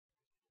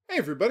Hey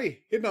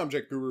everybody, Hidden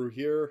Object Guru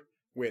here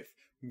with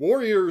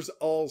Warriors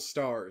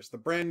All-Stars, the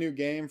brand new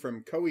game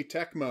from Koei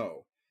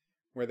Tecmo,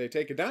 where they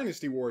take a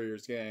Dynasty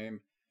Warriors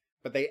game,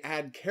 but they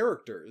add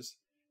characters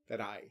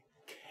that I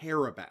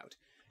care about.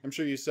 I'm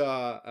sure you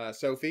saw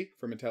Sophie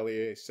from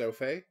Atelier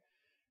Sophie.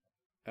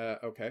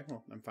 Okay,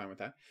 well, I'm fine with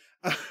that.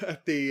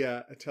 At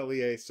the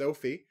Atelier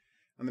Sophie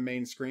on the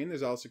main screen,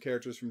 there's also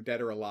characters from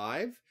Dead or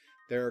Alive.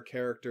 There are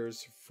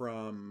characters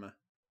from...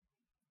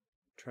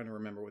 trying to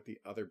remember what the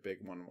other big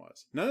one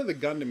was. None of the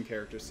Gundam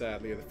characters,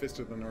 sadly, are the Fist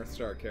of the North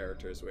Star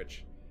characters,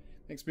 which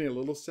makes me a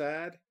little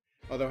sad.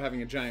 Although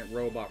having a giant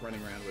robot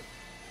running around would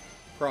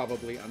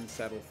probably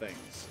unsettle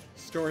things.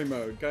 Story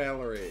mode,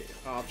 gallery,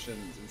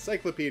 options,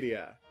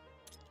 encyclopedia,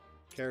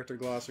 character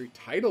glossary,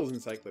 titles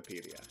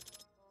encyclopedia.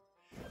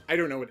 I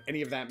don't know what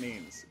any of that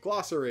means.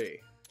 Glossary.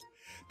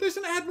 There's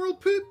an Admiral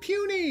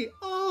Puny!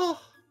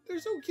 Oh, they're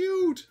so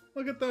cute!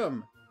 Look at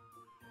them.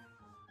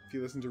 If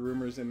you listen to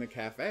rumors in the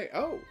cafe...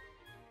 Oh!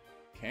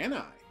 Can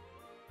I?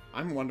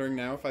 I'm wondering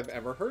now if I've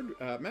ever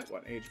met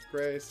one. Age of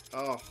Grace.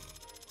 Oh.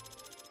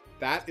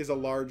 That is a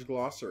large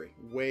glossary.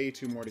 Way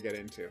too more to get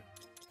into.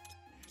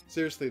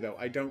 Seriously though,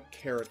 I don't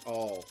care at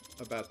all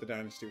about the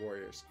Dynasty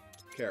Warriors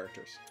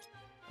characters.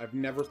 I've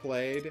never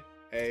played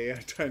a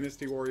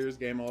Dynasty Warriors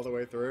game all the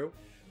way through.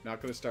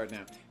 Not going to start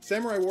now.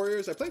 Samurai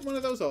Warriors, I played one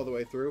of those all the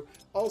way through.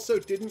 Also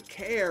didn't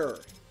care.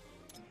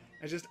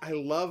 I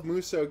love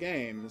Musou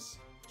games,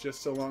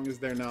 just so long as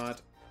they're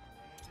not...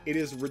 It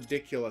is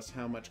ridiculous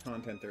how much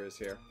content there is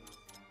here.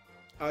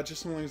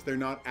 Just so long as they're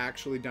not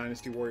actually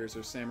Dynasty Warriors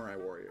or Samurai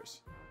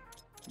Warriors.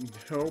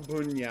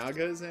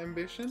 Nobunaga's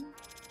Ambition?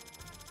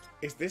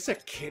 Is this a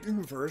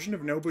kitten version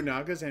of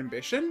Nobunaga's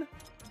Ambition?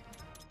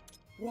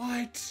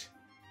 What?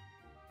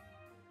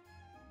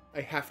 I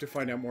have to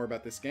find out more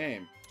about this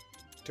game.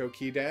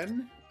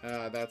 Tokiden?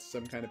 That's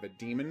some kind of a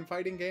demon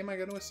fighting game, I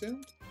gotta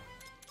assume?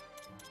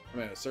 I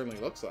mean, it certainly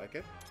looks like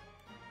it.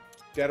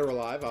 Dead or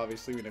Alive,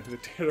 obviously we know who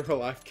the Dead or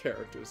Alive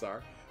characters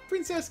are.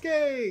 Princess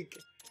Cake!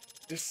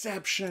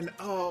 Deception!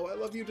 Oh, I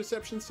love you,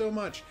 Deception, so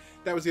much.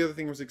 That was the other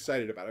thing I was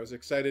excited about. I was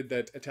excited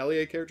that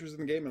Atelier characters in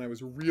the game, and I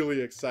was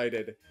really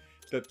excited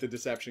that the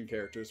Deception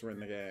characters were in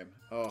the game.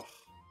 Oh.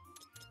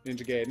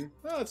 Ninja Gaiden.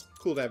 Well, it's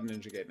cool to have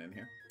Ninja Gaiden in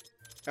here.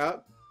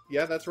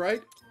 Yeah, that's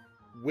right.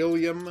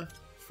 William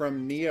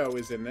from Neo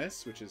is in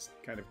this, which is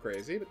kind of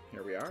crazy, but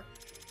here we are.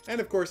 And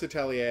of course,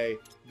 Atelier,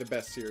 the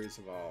best series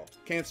of all.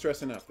 Can't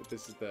stress enough that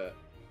this is the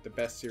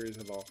best series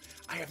of all.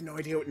 I have no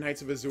idea what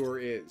Knights of Azure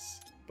is,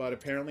 but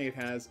apparently it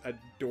has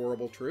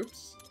adorable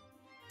troops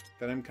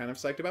that I'm kind of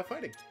psyched about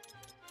fighting.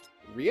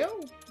 Rio?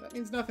 That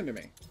means nothing to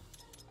me.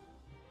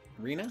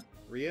 Rena?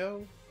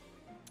 Rio?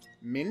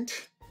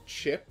 Mint?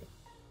 Chip?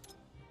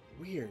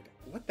 Weird.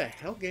 What the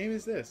hell game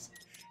is this?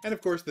 And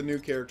of course, the new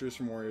characters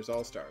from Warriors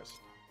All-Stars.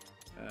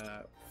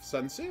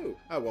 Sun Tzu.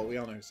 Oh, well, we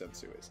all know who Sun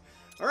Tzu is.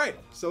 Alright,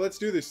 so let's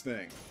do this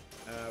thing.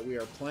 We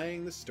are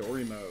playing the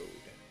story mode.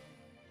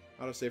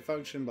 Autosave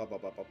function, blah, blah,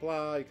 blah, blah,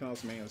 blah. You can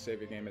also manually save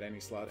your game at any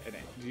slot. Did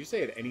you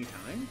say at any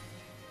time?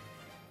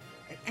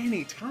 At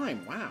any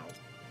time, wow.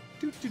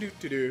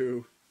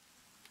 Do-do-do-do-do.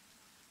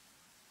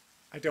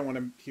 I don't want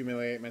to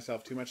humiliate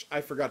myself too much. I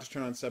forgot to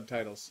turn on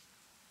subtitles.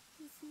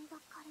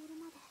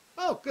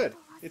 Oh, good.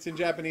 It's in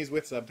Japanese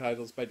with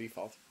subtitles by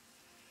default.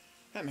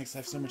 That makes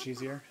life so much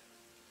easier.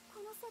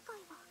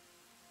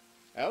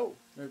 Oh,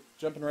 they're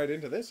jumping right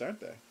into this,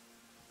 aren't they?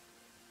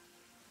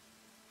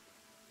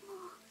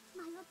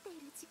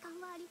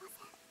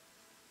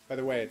 By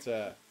the way, it's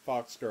a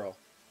fox girl.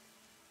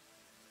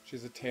 She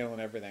has a tail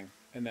and everything.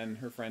 And then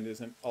her friend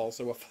isn't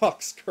also a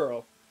fox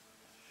girl.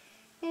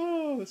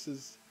 Oh, this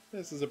is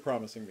a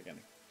promising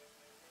beginning.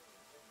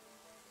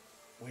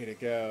 Way to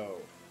go.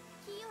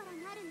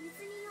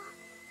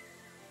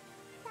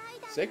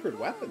 Sacred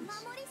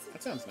weapons.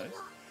 That sounds nice.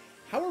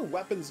 How are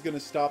weapons going to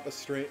stop a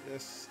spring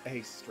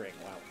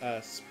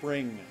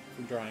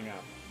from drying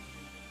up?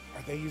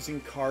 Are they using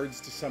cards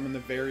to summon the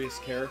various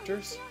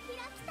characters?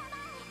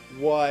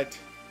 What?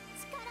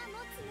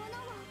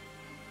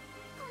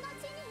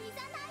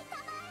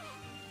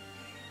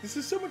 This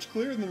is so much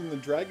clearer than the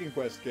Dragon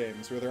Quest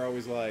games, where they're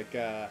always like,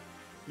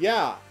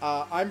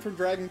 I'm from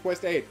Dragon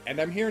Quest 8,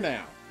 and I'm here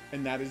now.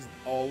 And that is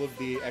all of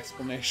the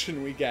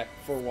explanation we get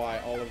for why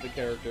all of the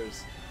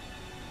characters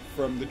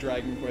from the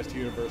Dragon Quest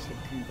universe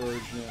have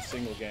converged in a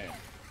single game.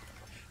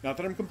 Not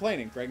that I'm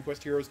complaining. Dragon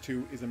Quest Heroes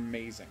 2 is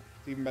amazing.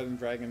 It's even better than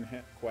Dragon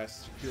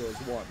Quest Heroes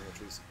 1,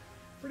 which was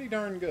pretty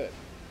darn good.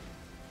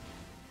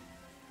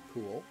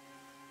 Cool.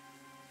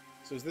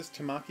 So is this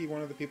Tamaki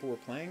one of the people we're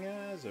playing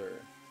as, or...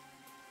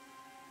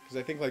 Because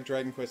I think, like,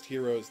 Dragon Quest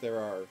Heroes, there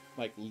are,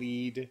 like,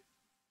 lead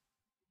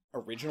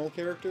original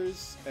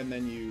characters, and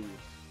then you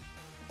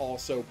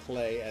also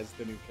play as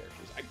the new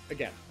characters.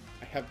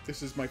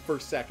 This is my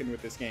first second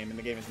with this game, and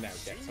the game isn't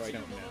out yet, so I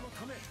don't know.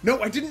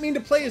 No, I didn't mean to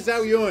play as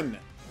Zhao Yun!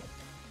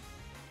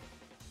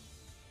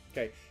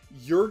 Okay,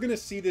 you're gonna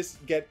see this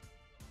get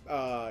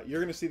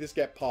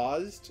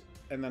paused,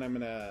 and then I'm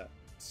gonna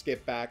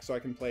skip back so I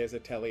can play as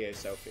Atelier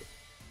Sophie.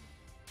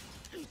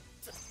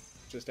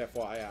 Just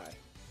FYI.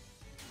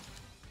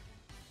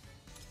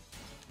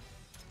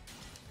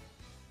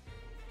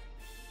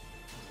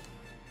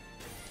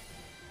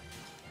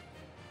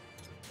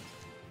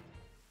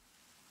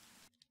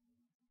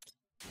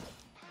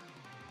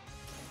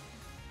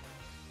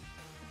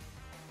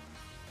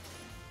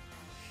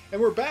 And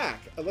we're back!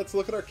 Let's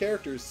look at our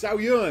characters. Sao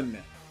Yun!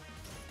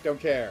 Don't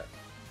care.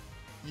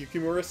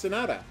 Yukimura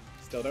Sonata.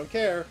 Still don't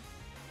care.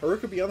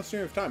 Haruka Beyond the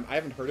Stream of Time. I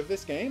haven't heard of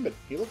this game, but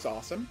he looks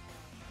awesome.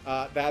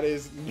 That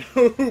is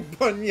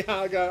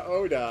Nobunyaga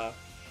Oda.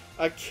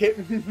 A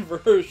kitten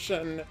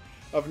version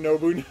of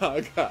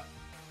Nobunaga.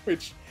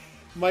 Which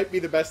might be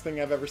the best thing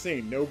I've ever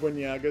seen.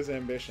 Nobunyaga's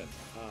Ambition.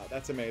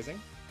 That's amazing.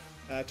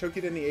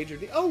 Tokiden the Age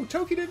of... Oh,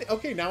 Tokiden...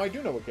 Okay, now I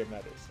do know what game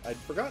that is. I'd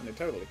forgotten it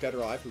totally. Dead or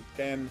Alive.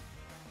 Dan.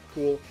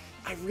 Cool.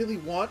 I really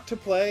want to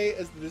play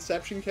as the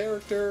Deception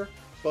character,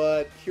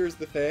 but here's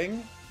the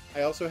thing.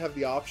 I also have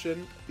the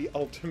option, the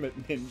Ultimate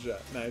Ninja.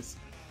 Nice.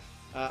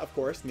 Of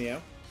course,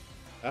 Neo.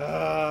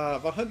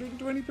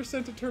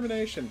 120%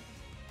 determination.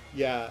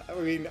 Yeah, I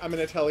mean, I'm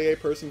an Atelier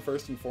person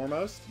first and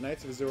foremost.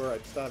 Knights of Azure, I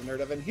still haven't heard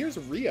of. And here's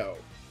Rio.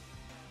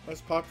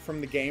 Most pop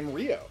from the game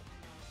Rio.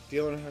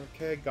 Dealing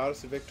okay,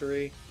 Goddess of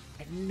Victory.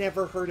 I've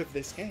never heard of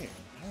this game.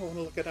 I don't want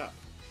to look it up.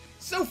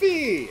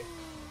 Sophie!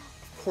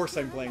 Of course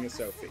I'm playing as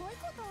Sophie.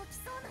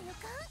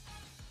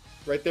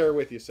 Right there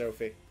with you,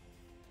 Sophie.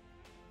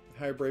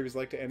 Higher bravies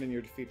like to end in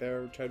your defeat. They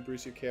try to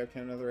bruise your KO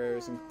count in other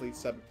areas and complete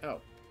sub... Oh.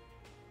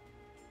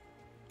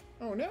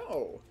 Oh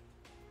no!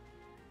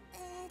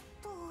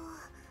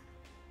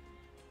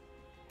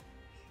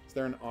 Is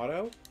there an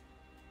auto?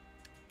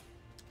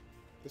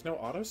 There's no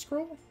auto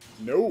scroll?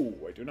 No!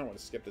 I do not want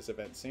to skip this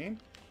event scene.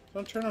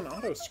 Don't turn on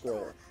auto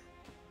scroll.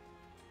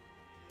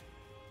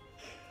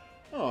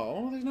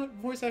 Oh, there's not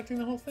voice acting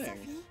the whole thing.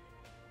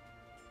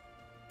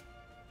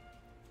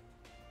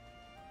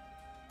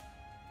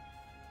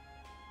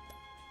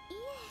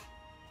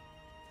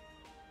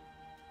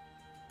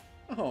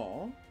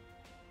 Oh.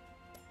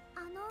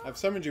 I've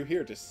summoned you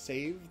here to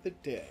save the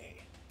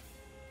day.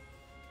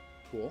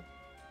 Cool.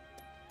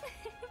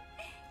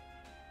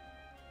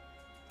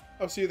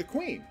 Oh, so you're the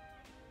queen.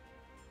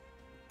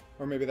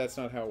 Or maybe that's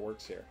not how it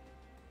works here.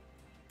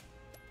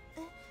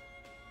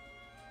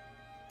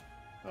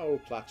 Oh,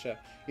 Placha.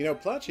 You know,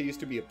 Placha used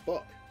to be a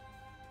book.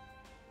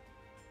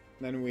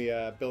 Then we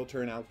built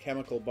her an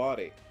alchemical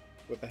body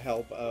with the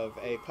help of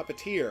a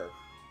puppeteer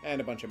and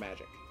a bunch of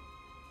magic.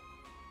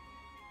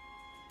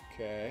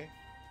 Okay.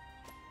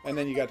 And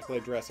then you got to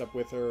play dress up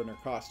with her, and her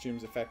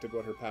costumes affected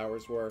what her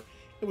powers were.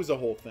 It was a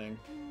whole thing.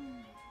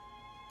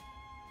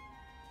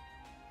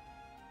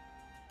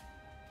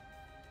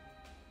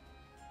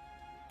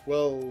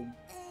 Well,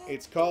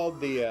 it's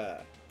called the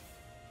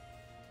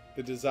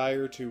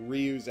desire to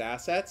reuse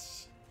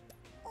assets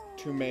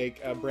to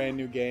make a brand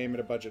new game at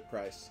a budget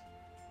price.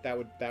 That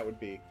would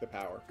be the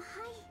power.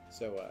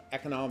 So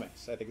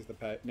economics, I think, is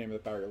the name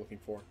of the power you're looking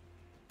for.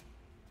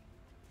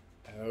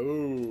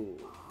 Oh.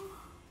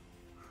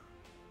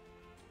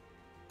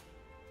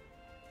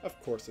 Of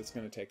course it's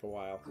going to take a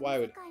while. Why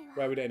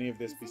would any of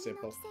this be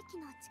simple?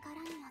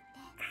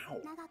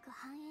 Ow.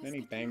 Then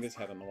he banged his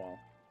head on the wall.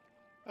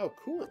 Oh,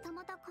 cool.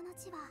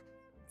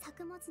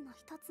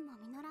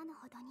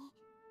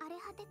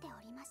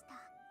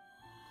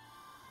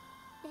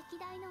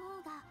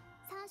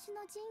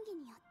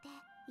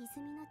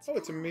 Oh,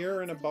 it's a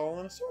mirror and a ball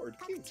and a sword.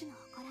 Cute.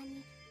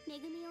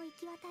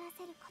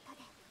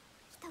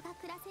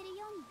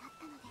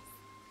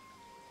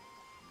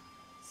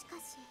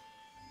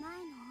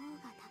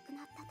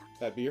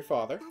 That'd be your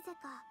father.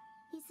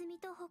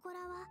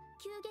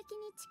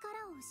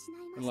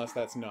 Unless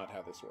that's not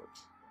how this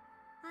works.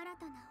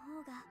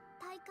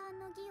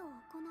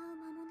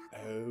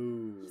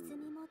 Oh.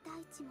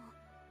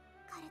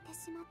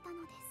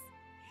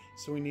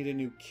 So we need a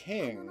new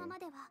king.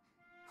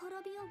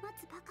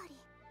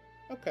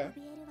 Okay.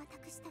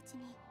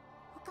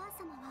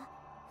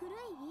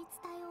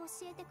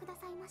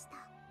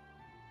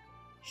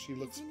 She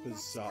looks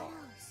bizarre.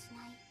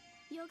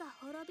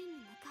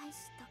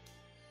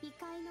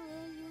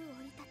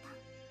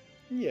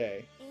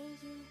 Yay.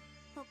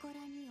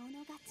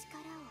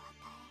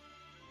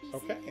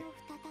 Okay.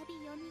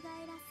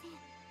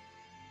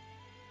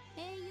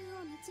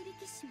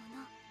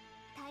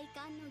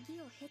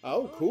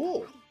 Oh,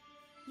 cool.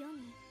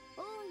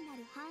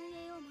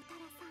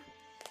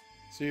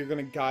 So you're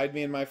gonna guide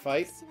me in my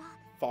fight,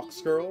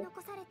 Fox Girl?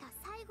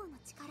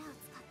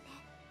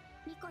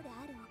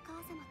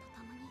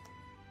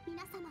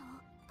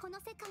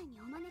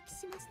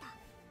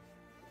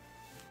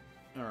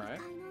 Alright.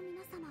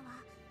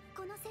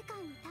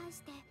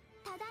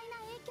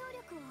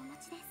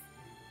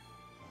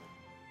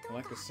 I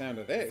like the sound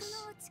of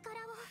this.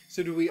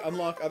 So do we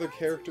unlock other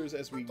characters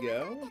as we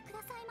go?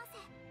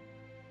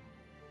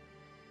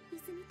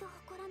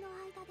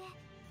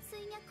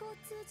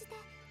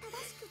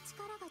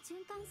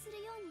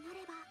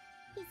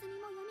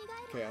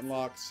 Okay,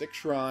 unlock 6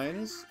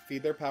 shrines,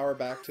 feed their power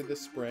back to the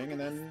spring, and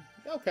then...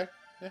 Okay,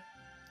 yeah.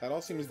 That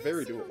all seems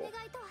very doable.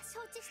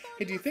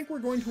 Hey, do you think we're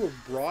going to have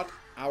brought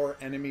our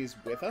enemies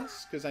with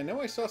us? Because I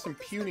know I saw some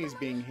punies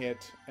being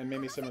hit, and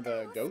maybe some of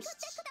the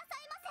ghosts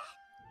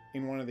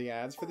in one of the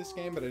ads for this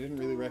game, but I didn't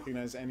really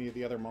recognize any of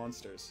the other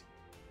monsters.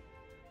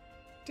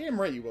 Damn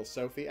right you will,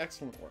 Sophie.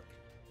 Excellent work.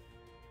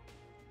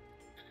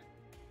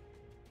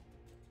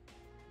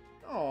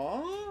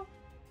 Aww.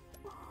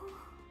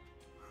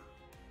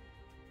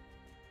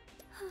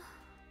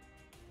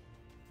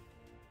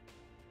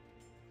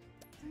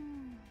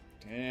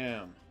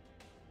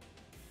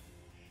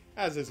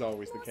 As is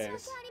always the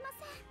case.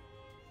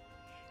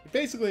 It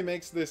basically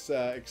makes this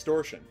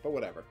extortion, but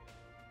whatever.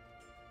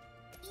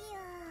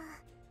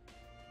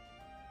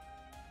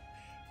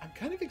 I'm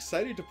kind of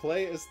excited to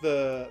play as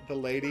the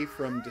lady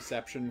from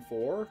Deception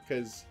 4,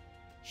 because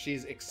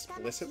she's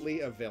explicitly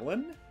a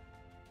villain.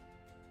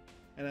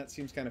 And that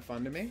seems kind of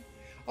fun to me.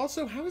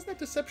 Also, how is that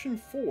Deception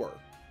 4?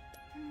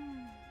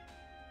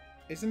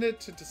 Isn't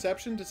it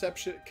Deception,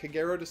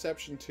 Kagero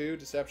Deception 2,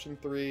 Deception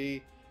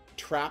 3,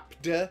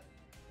 Trapped,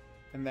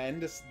 and then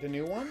the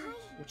new one,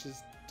 which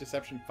is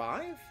Deception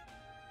 5?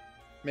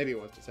 Maybe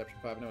it was Deception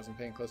 5 and I wasn't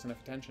paying close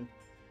enough attention.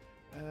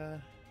 Or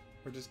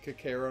does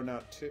Kagero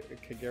not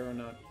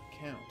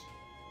count?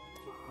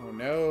 Oh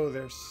no,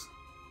 they're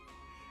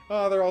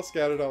all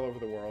scattered all over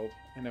the world.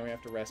 And now we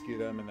have to rescue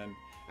them and then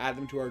add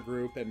them to our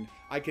group, and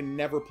I can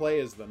never play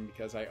as them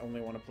because I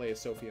only want to play as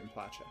Sophie and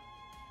Placha.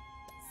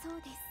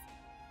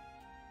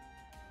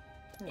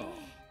 Oh.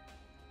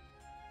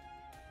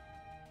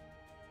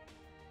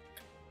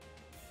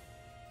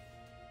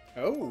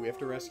 Oh, we have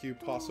to rescue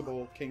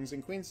possible kings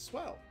and queens as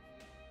well.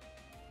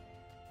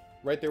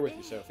 Right there with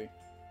you, Sophie.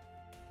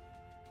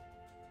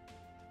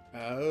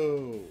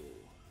 Oh.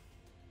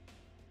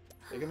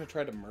 Are they gonna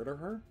try to murder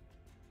her?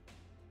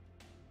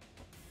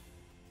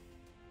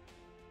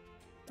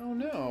 Oh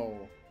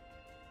no.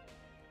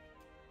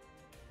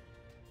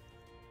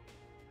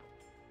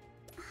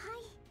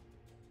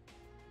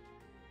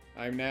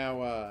 I'm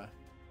now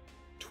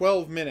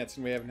 12 minutes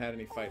and we haven't had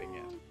any fighting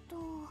yet.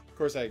 Of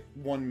course,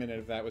 1 minute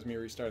of that was me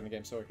restarting the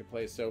game so I could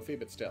play as Sophie,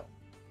 but still.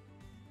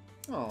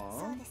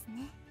 Aww.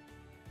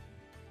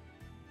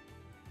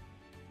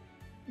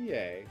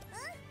 Yay.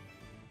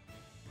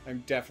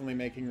 I'm definitely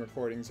making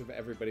recordings of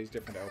everybody's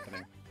different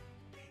opening.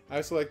 I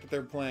also like that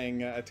they're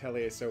playing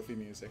Atelier Sophie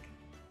music.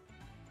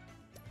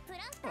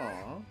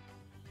 Aww.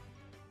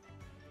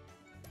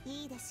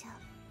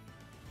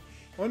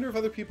 I wonder if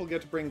other people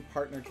get to bring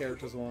partner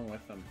characters along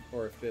with them,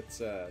 or if it's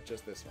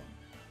just this one.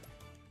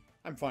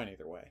 I'm fine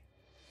either way.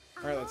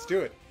 Alright, let's do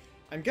it.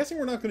 I'm guessing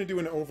we're not going to do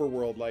an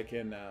overworld like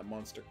in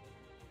Monster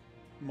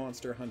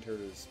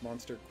Hunters,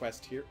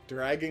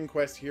 Dragon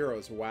Quest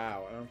Heroes.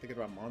 Wow, I don't think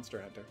about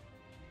Monster Hunter.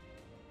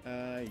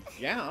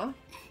 Yeah.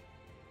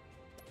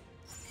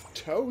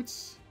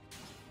 Totes.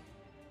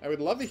 I would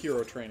love a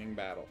hero training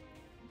battle.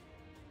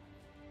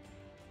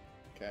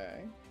 Okay.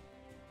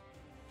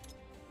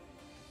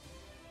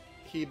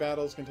 Key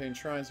battles contain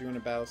shrines. You want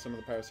to battle some of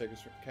the power sacred.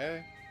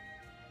 Okay.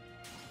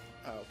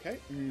 Okay.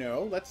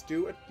 No, let's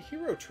do a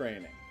hero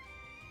training.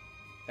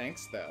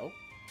 Thanks, though.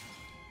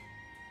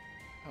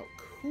 Oh,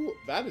 cool.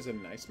 That is a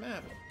nice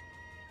map.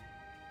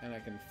 And I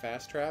can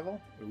fast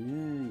travel?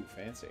 Ooh,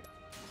 fancy.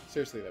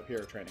 Seriously, though,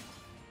 hero training.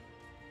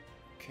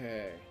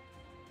 Okay.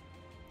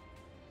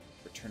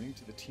 Returning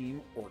to the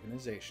team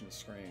organization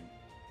screen.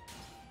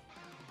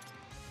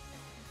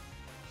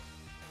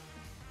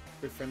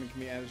 Good friend can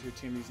be added to your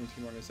team using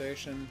team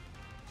organization.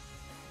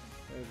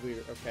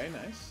 Leader. Okay,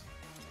 nice.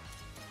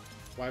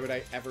 Why would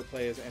I ever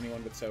play as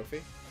anyone but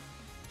Sophie?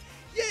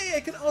 Yay!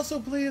 I can also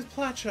play as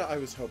Placha! I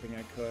was hoping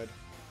I could.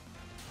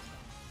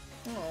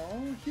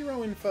 Oh,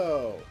 hero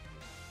info!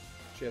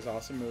 She has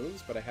awesome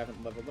moves, but I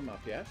haven't leveled them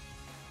up yet.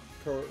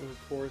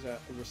 Restores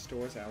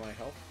ally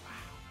health.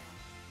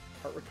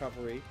 Wow. Heart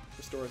recovery.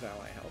 Restores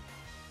ally health.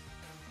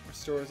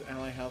 Restores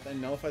ally health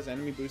and nullifies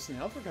enemy boosts and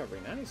health recovery.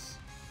 Nice.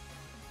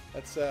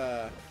 Let's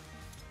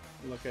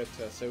look at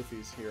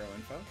Sophie's hero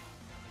info.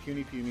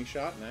 Puny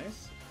shot,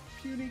 nice.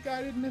 Puny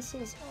guided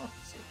missiles, oh,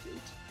 so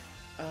cute.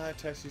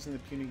 Attacks using the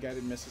puny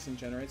guided missiles and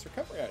generates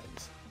recovery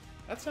items.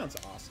 That sounds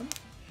awesome.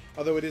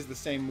 Although it is the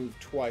same move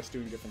twice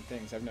doing different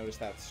things. I've noticed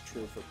that's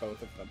true for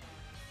both of them.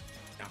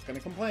 Not gonna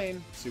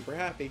complain. Super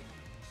happy.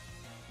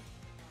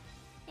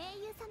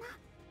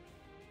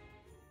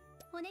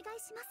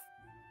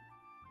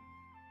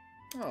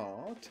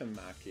 Aw,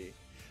 Tamaki.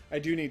 I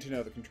do need to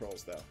know the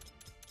controls though.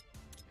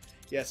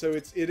 Yeah, so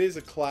it is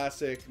a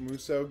classic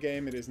Musou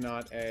game. It is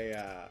not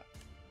a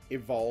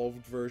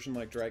evolved version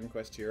like Dragon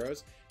Quest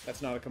Heroes.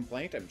 That's not a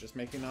complaint. I'm just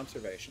making an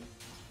observation.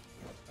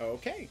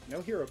 Okay,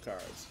 no hero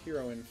cards.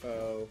 Hero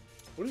info.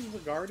 What is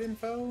regard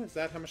info? Is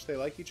that how much they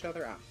like each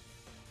other? Ah.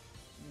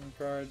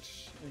 Regard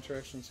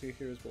interactions with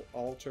heroes will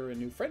alter and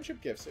new friendship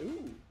gifts.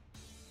 Ooh.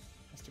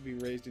 Has to be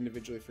raised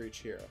individually for each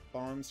hero.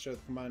 Bonds show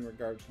the combined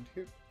regard.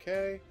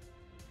 Okay.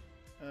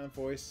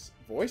 Voice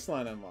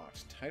line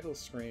unlocked. Title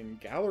screen.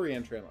 Gallery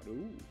entry unlocked.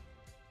 Ooh.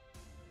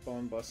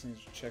 Bond blessings.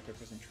 Check if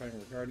there's trying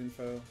regard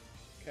info.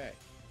 Okay.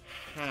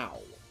 How?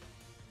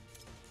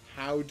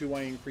 How do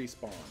I increase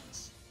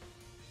bonds?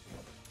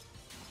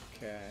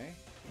 Okay.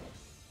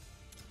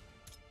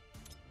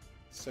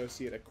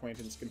 Associate,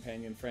 acquaintance,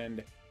 companion,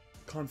 friend,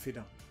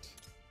 confidant.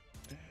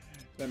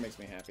 That makes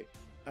me happy.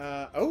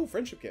 Oh,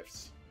 friendship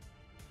gifts.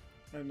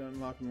 And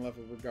unlocking the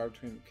level of regard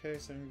between. Okay,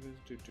 so.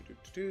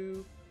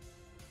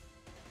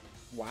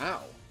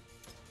 Wow.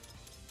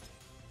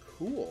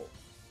 Cool.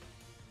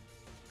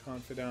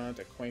 Confidant,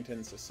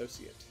 acquaintance,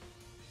 associate.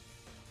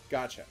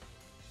 Gotcha.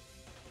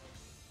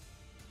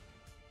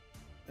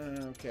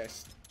 Okay, I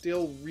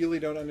still really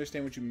don't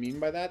understand what you mean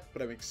by that,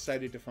 but I'm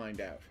excited to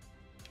find out.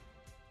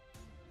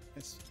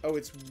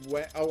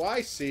 Oh,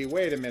 I see.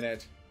 Wait a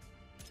minute.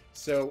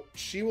 So,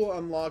 she will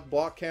unlock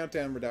block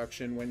countdown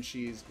reduction when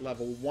she's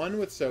level 1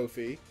 with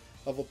Sophie,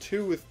 level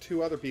 2 with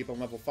 2 other people,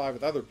 and level 5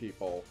 with other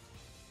people.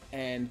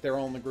 And they're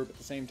all in the group at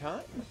the same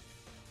time?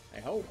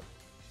 I hope.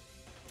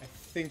 I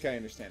think I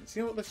understand. So,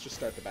 you know what? Let's just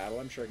start the battle.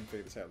 I'm sure I can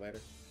figure this out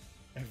later.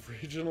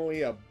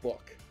 Originally a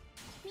book.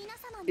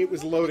 It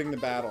was loading the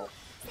battle.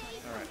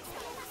 Alright.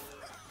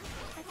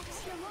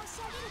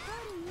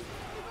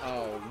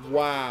 Oh,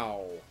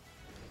 wow.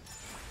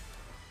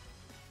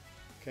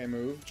 Okay,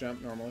 move,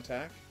 jump, normal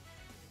attack.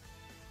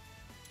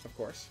 Of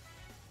course.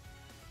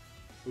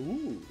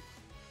 Ooh.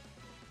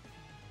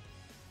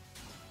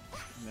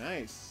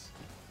 Nice.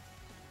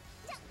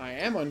 I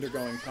am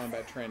undergoing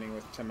combat training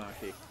with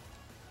Tamaki.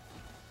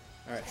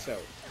 Alright, so.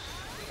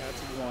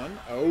 That's 1.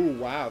 Oh,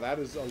 wow, that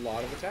is a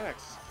lot of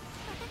attacks.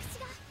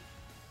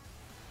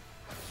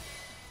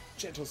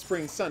 Gentle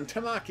Spring Sun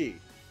Tamaki!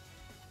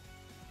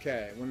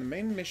 Okay, when the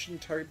main mission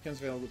target becomes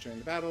available during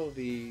the battle,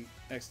 the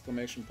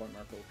exclamation point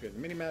marker will appear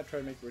in the minimap. Try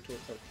to make your way to it.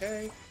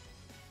 Okay.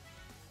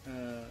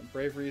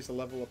 Bravery is a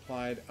level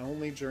applied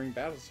only during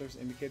battle. It serves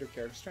as an indicator of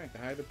character strength. The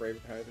higher the bravery,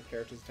 the higher the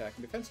character's attack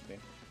and defensive being.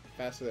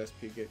 Faster the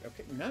SP gate.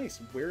 Okay, nice.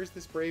 Where is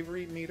this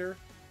bravery meter?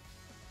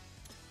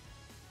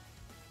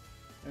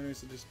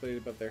 Enemies are displayed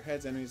above their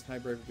heads. Enemies with high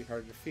bravery will be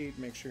harder to defeat.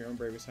 Make sure your own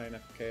bravery is high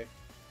enough. Okay.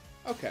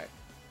 Okay.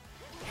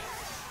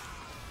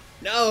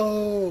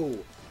 No!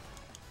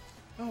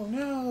 Oh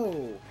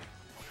no!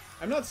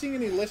 I'm not seeing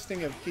any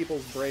listing of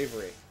people's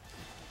bravery.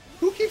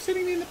 Who keeps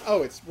hitting me in the...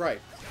 Oh, it's right.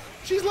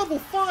 She's level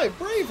 5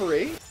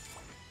 bravery!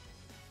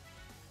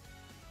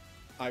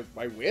 I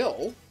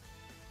will.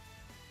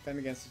 Defend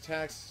against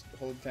attacks.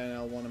 Hold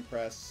down L1 and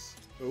press...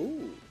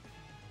 Ooh.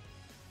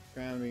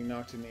 Ground being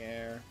knocked in the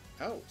air.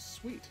 Oh,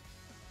 sweet.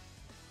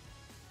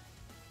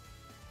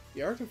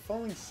 The art of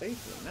falling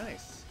safely.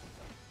 Nice.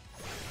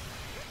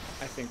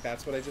 I think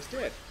that's what I just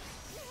did.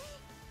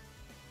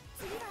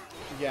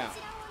 Yeah.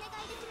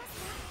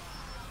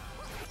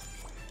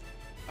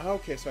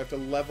 Okay, so I have to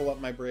level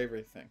up my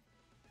bravery thing.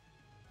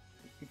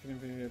 You can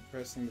be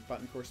pressing the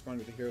button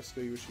corresponding to the hero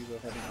skill you wish you were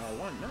holding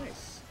R1.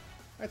 Nice.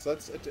 Alright, so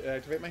let's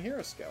activate my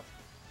hero skill.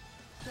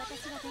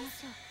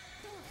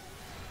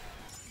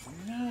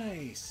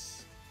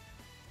 Nice.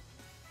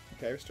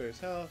 Okay, restore his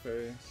health,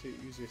 or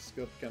use your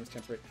skill becomes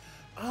temporary.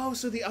 Oh,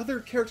 so the other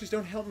characters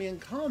don't help me in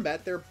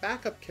combat. They're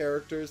backup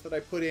characters that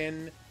I put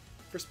in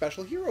for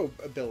special hero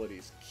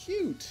abilities.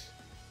 Cute!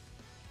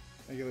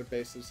 Regular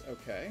bases,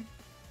 okay.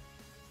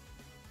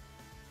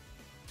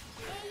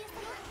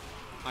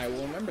 I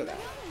will remember that.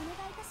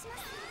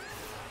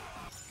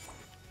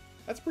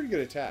 That's a pretty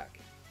good attack.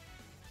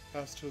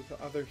 Pass to the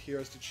other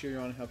heroes to cheer you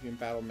on and help you in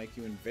battle, make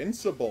you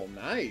invincible.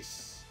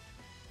 Nice!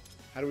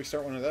 How do we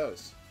start one of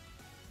those?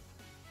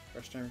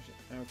 Rush time.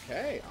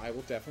 Okay, I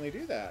will definitely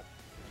do that.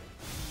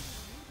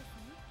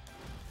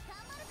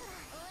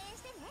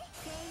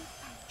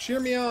 Cheer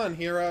me on,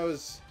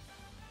 heroes!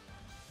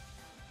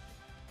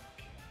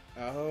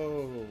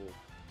 Oh.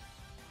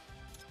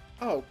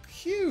 Oh,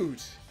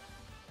 cute!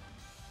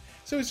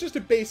 So it's just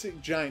a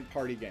basic giant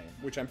party game,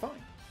 which I'm fine.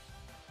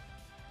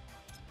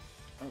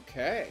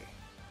 Okay.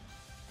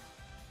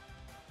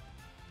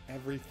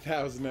 Every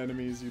 1,000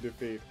 enemies you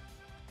defeat.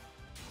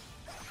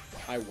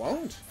 I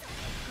won't.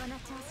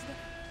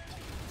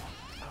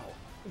 Oh,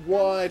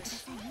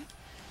 what?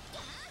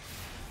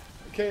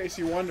 In case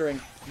you're wondering,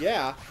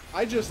 yeah,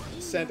 I just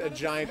sent a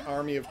giant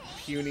army of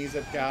punies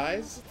at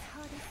guys.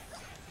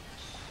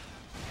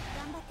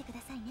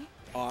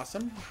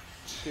 Awesome.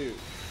 2,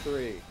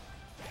 3.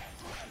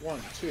 1,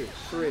 2,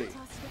 3,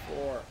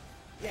 4.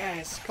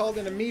 Yes! Called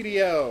in a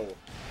Meteor!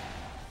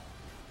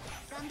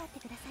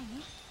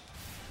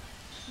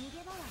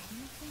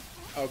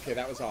 Okay,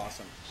 that was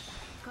awesome.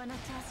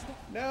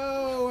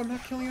 No! I'm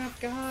not killing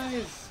enough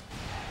guys!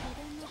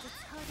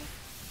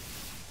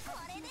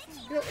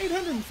 You know,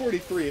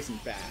 843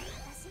 isn't bad.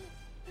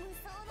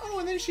 Oh,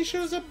 and then she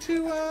shows up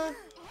to,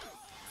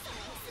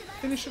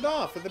 finish it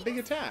off with a big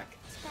attack.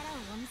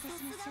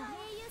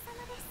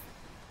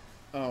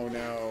 Oh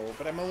no,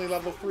 but I'm only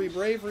level 3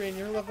 bravery and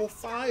you're level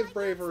 5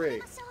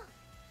 bravery.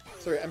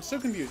 Sorry, I'm so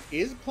confused.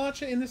 Is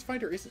Placha in this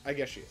fight or isn't? I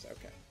guess she is,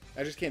 okay.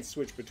 I just can't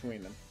switch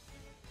between them.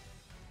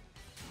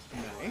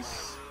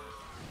 Nice.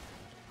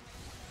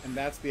 And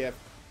that's the F...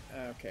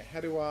 Okay, how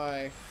do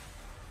I...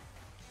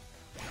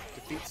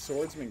 Defeat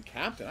Swordsman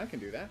Captain? I can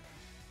do that.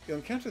 You'll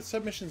encounter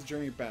submissions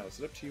during your battles.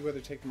 It's up to you whether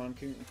to take them on...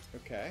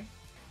 Okay.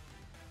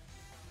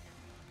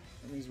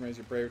 Enemies raise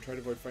your bravery. Try to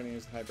avoid fighting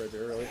as high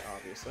bravery early,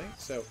 obviously.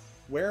 So,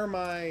 where are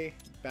my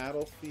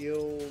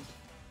battlefield...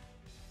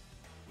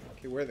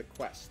 Okay, where are the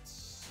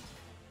quests?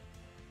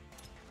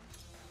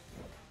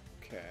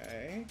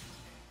 Okay.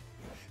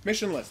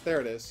 Mission list. There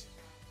it is.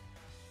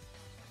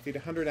 Defeat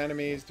 100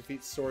 enemies.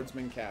 Defeat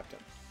Swordsman Captain.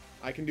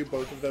 I can do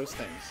both of those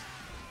things.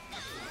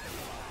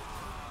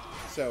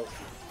 So,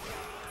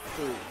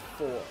 3,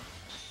 4.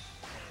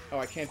 Oh,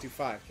 I can't do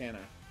 5, can I?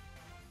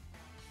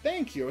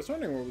 Thank you. I was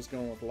wondering where it was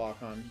going with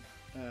lock-on.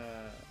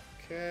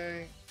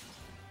 Okay.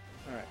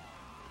 Alright.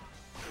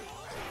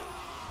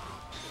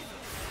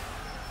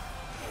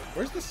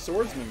 Where's the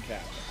swordsman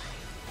cap?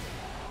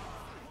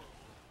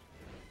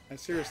 I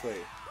seriously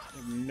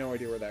have no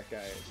idea where that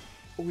guy is.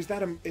 Oh, is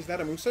that a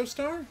Musou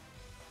star?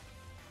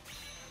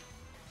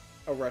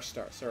 Oh, Rush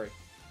star, sorry.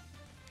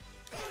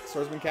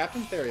 Swordsman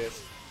captain? There he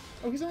is.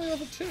 Oh, he's only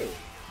level 2.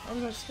 Why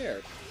was I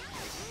scared?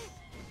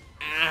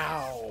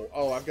 Ow!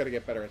 Oh, I've got to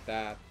get better at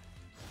that.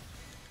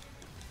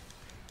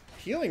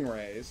 Healing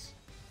rays?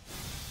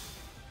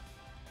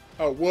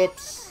 Oh,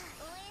 whoops!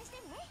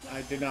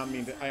 I did not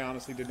mean to. I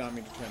honestly did not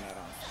mean to turn that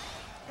on.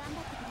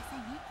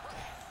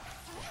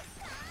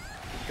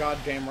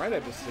 Goddamn right I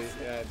just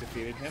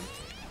defeated him.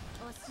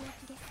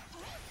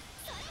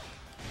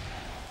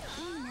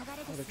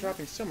 Oh, they're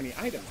dropping so many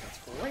items. That's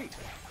great.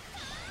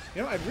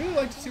 You know, I'd really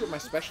like to see what my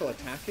special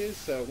attack is,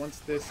 so once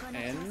this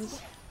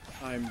ends,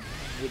 I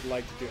would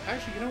like to do...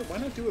 Actually, you know, why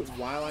not do it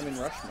while I'm in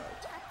rush mode?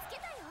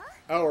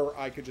 Oh, or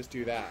I could just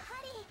do that.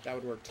 That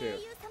would work too.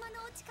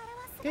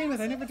 Damn it,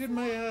 I never did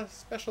my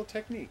special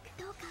technique.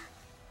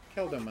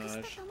 Quel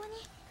dommage.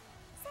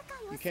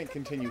 You can't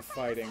continue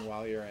fighting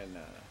while you're in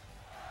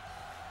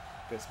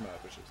this mode,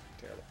 which is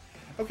terrible.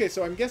 Okay,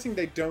 so I'm guessing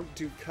they don't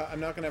do...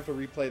 I'm not going to have to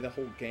replay the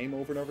whole game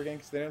over and over again,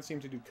 because they don't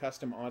seem to do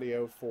custom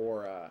audio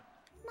for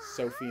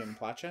Sophie and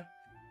Placha.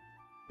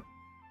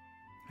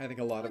 I think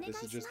a lot of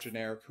this is just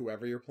generic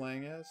whoever you're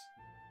playing as.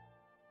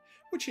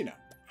 Which, you know,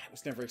 I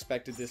was never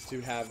expected this to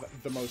have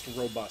the most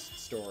robust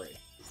story.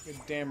 You're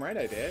damn right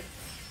I did.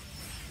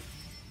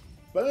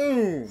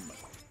 Boom!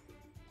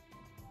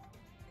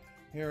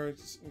 Here,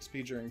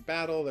 speed during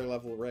battle, their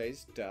level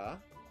raised, duh.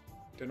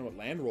 Don't know what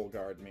land roll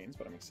guard means,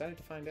 but I'm excited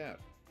to find out.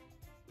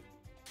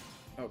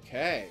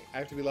 Okay, I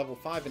have to be level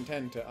 5 and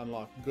 10 to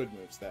unlock good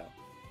moves, though.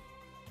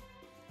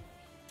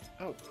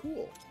 Oh,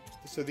 cool.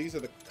 So these are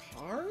the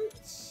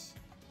cards?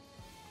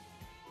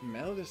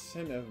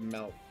 Medicine of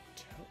Melto...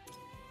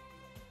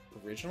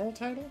 Original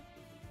title?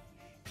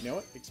 You know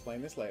what?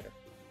 Explain this later.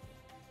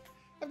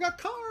 I've got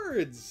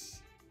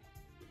cards!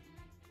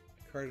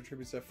 Card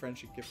attributes of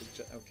friendship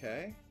gift...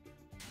 Okay.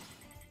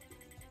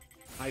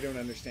 I don't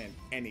understand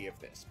any of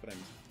this, but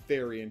I'm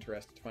very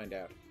interested to find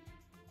out.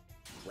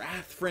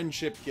 Wrath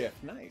friendship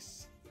gift.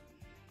 Nice.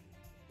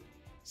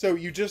 So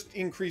you just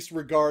increase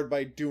regard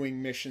by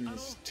doing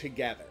missions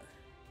together.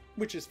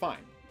 Which is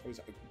fine. I was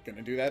going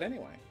to do that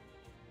anyway.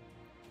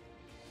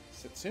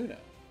 Setsuna.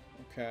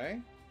 Okay.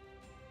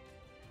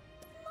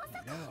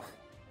 No.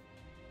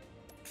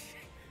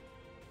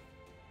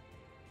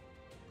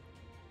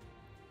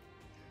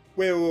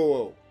 Wait, whoa,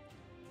 whoa.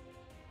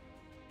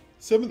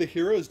 Some of the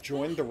heroes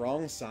joined the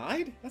wrong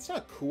side? That's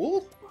not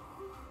cool.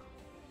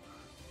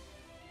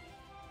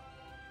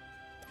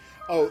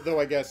 Oh, though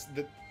I guess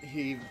that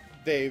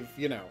they've,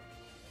 you know,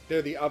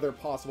 they're the other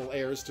possible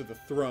heirs to the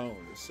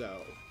throne,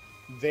 so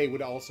they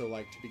would also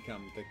like to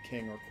become the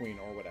king or queen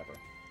or whatever.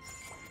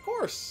 Of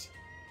course!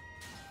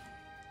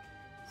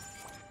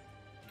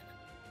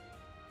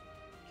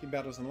 Key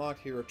battles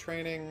unlocked, hero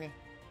training.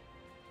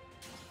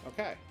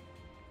 Okay.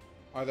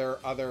 Are there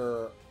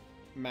other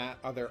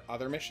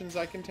missions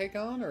I can take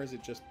on, or is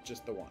it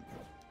just the one?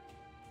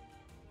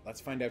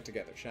 Let's find out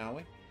together, shall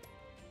we?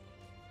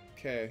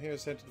 Okay,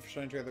 heroes sent to the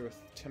shrine together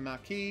with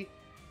Tamaki.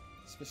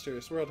 This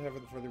mysterious world, however,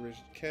 for the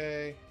original.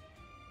 Okay.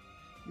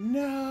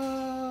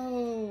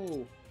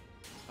 No!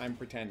 I'm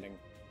pretending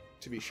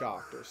to be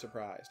shocked or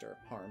surprised or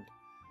harmed.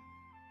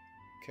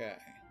 Okay.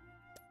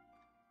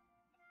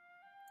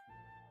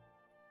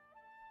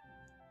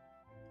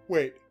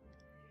 Wait.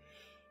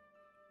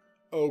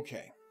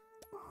 Okay.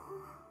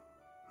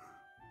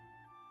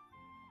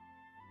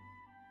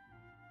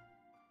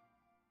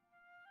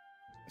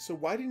 So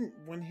why didn't,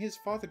 when his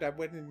father died,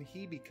 why didn't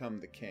he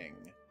become the king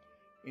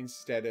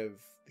instead of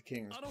the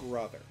king's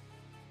brother?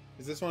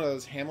 Is this one of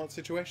those Hamlet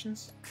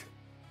situations?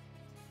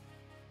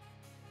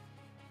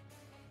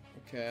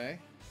 Okay.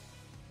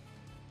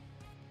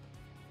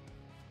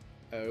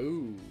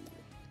 Oh.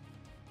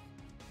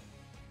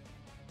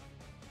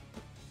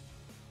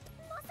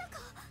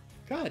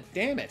 God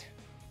damn it!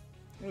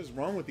 What is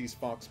wrong with these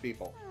fox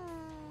people?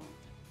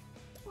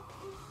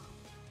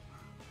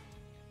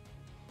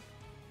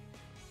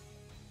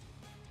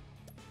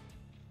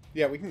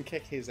 Yeah, we can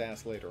kick his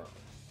ass later on.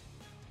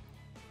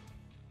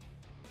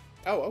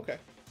 Oh, okay.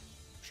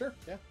 Sure,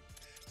 yeah.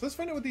 So let's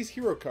find out what these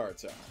hero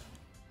cards are.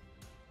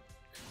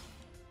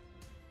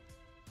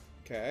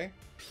 Okay.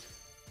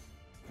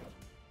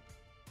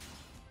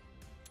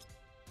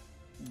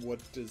 What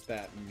does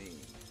that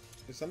mean?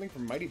 There's something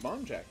from Mighty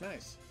Bomb Jack.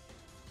 Nice.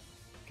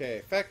 Okay,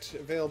 effect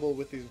available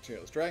with these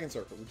materials. Dragon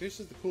Circle.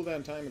 Reduces the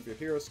cooldown time of your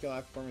hero skill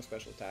after performing a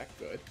special attack.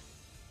 Good.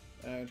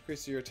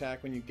 Increases your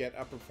attack when you get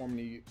up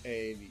performing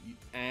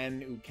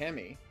an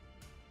ukemi.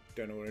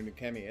 Don't know what an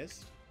ukemi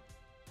is.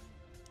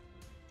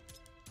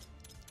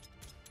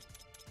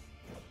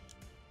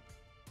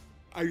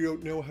 I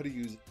don't know how to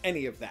use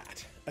any of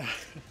that.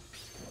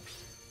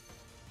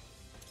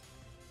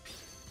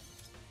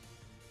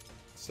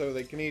 so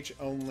they can each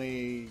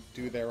only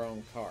do their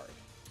own card.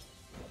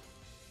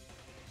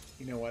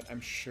 You know what?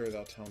 I'm sure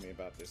they'll tell me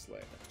about this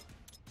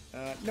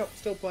later. Nope,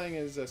 still playing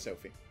as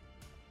Sophie.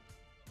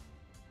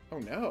 Oh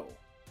no.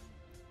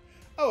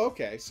 Oh,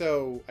 okay,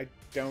 so I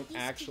don't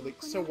actually...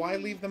 So why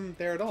leave them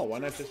there at all? Why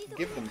not just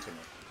give them to me?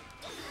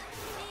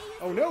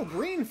 Oh no,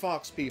 green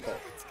fox people!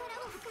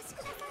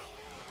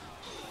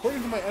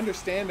 According to my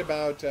understanding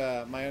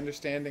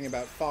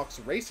about fox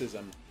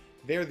racism,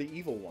 they're the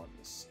evil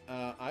ones.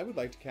 I would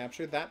like to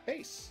capture that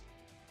base.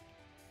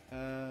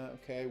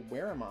 Okay,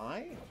 where am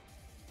I?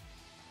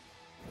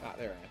 Ah,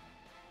 there I am.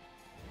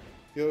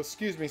 You'll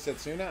excuse me,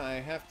 Setsuna. I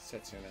have to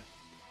Setsuna.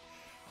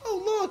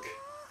 Oh, look!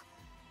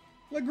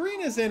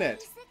 Lagrina's in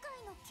it!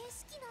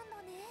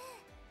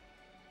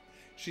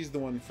 She's the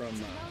one from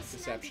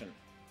Deception.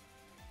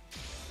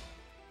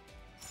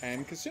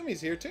 And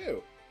Kasumi's here,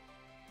 too.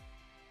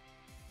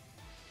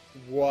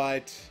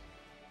 What?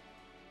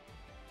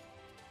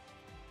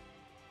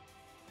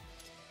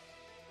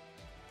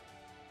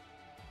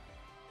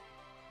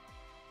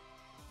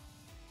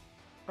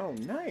 Oh,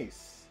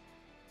 nice.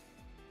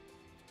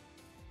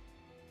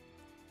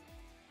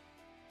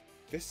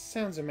 This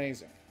sounds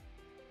amazing.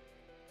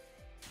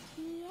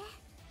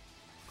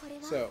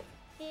 So,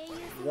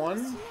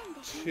 1,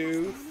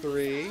 2,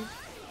 3,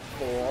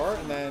 4,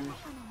 and then...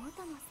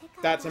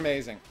 That's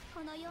amazing.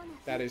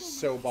 That is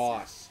so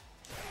boss.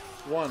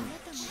 1,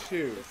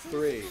 2,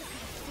 3,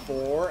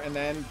 4, and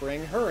then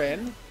bring her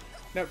in.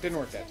 No, it didn't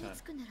work that time.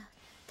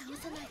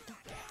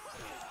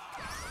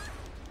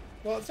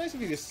 Well, it's nice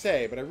of you to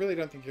say, but I really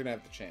don't think you're gonna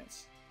have the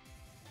chance.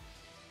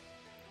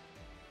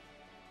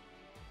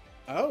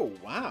 Oh,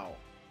 wow.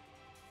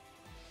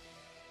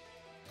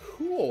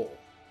 Cool.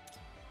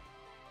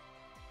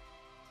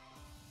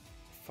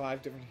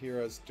 5 different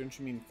heroes. Don't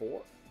you mean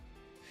 4?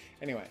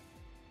 Anyway.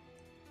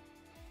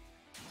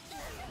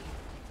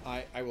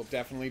 I will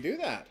definitely do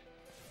that.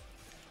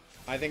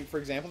 I think, for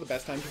example, the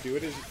best time to do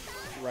it is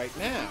right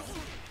now.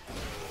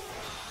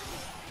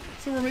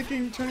 So we're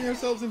turning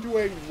ourselves into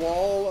a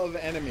wall of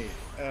enemy.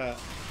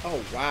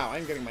 Oh wow,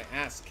 I'm getting my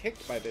ass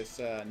kicked by this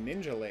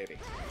ninja lady.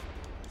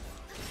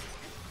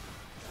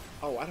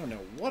 Oh, I don't know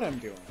what I'm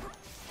doing.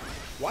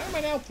 Why am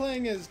I now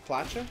playing as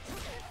Placha?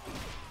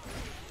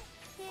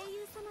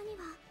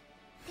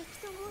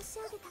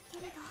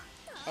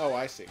 Oh,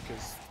 I see,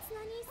 because...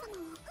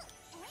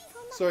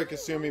 Sorry,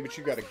 Kasumi, but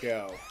you gotta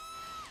go.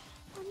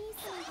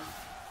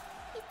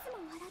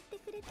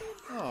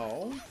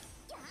 Oh.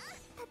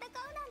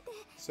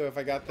 So if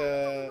I got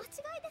the...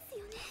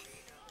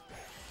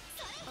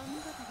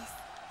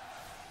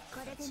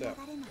 So,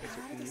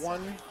 it's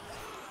 1,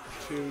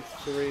 2,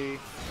 3,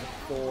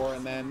 4,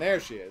 and then there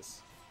she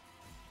is.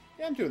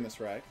 Yeah, I'm doing this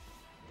right.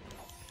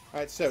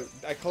 Alright, so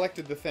I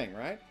collected the thing,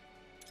 right?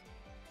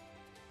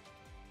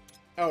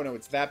 Oh, no,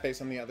 it's that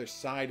base on the other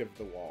side of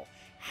the wall.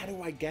 How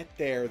do I get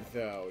there,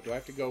 though? Do I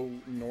have to go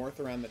north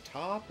around the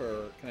top,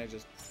 or can I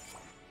just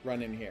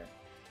run in here?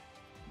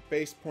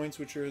 Base points,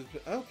 which are...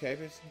 Okay,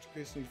 base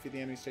increase to defeat the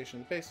enemy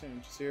station of the base,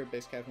 and just 0,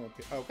 base captain will...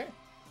 Okay.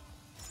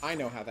 I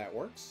know how that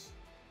works.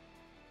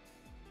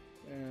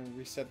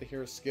 Reset the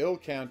hero skill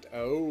count.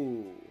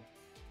 Oh.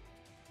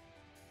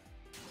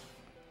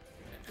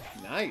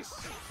 Nice.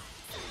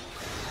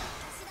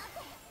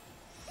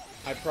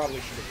 I probably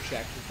should have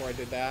checked before I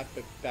did that,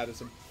 but that is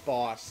a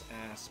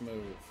boss-ass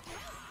move.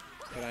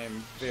 And I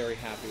am very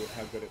happy with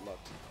how good it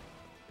looked.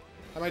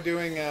 How am I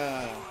doing,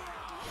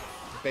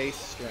 base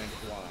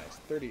strength-wise?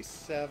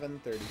 37,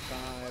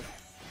 35.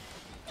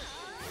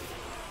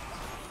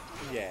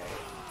 Yay.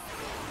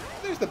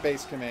 There's the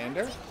base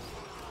commander.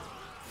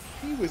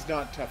 He was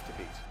not tough to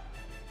beat.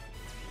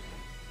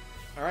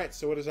 Alright,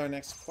 so what is our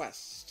next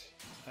quest?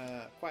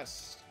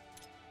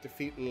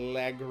 Defeat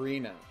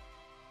Lagrina.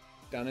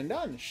 Done and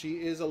done.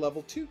 She is a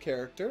level 2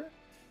 character,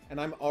 and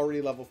I'm already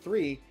level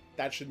 3.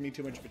 That shouldn't be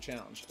too much of a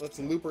challenge. Let's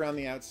loop around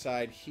the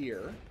outside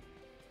here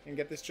and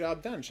get this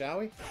job done, shall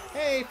we?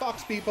 Hey,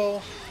 fox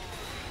people!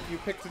 You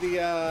picked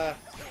the,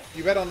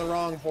 you bet on the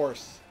wrong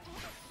horse.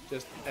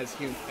 Just as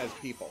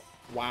people.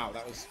 Wow,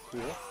 that was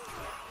cool.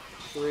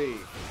 3,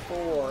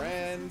 4,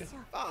 and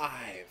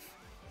 5.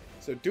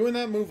 So doing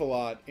that move a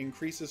lot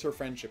increases her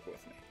friendship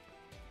with me.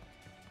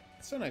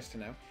 It's so nice to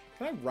know.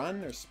 Can I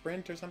run or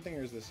sprint or something,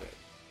 or is this it?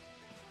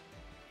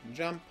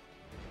 Jump.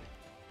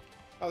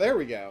 Oh, there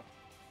we go.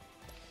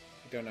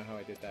 I don't know how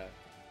I did that.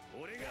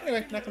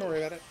 Anyway, not gonna worry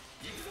about it.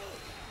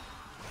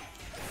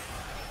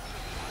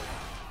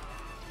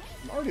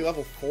 I'm already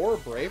level 4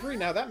 bravery?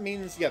 Now that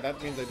means, yeah,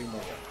 that means I do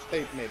more damage. They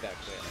made that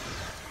clear.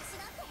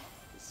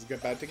 This is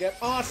about to get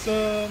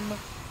awesome!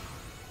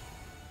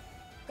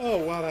 Oh,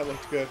 wow, that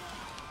looked good.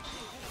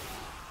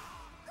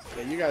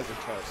 Yeah, you guys are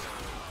toast.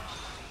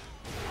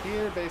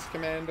 Here, base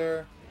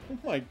commander. Oh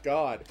my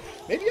god.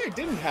 Maybe I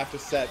didn't have to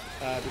set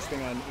this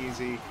thing on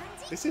easy.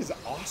 This is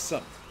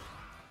awesome.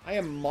 I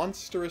am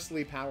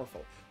monstrously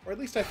powerful. Or at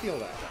least I feel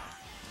that way.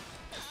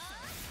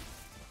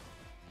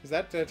 Does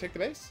that take the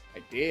base?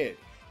 I did.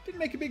 Didn't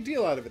make a big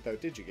deal out of it though,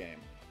 did you, game?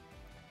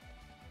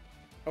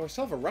 Oh, I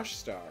still have a rush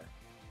star.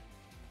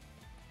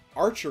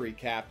 Archery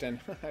captain?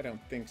 I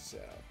don't think so.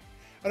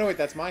 Oh no, wait,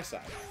 that's my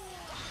side.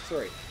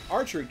 Sorry.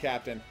 Archery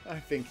captain? I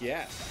think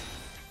yes.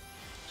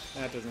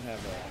 That doesn't have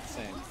the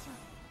same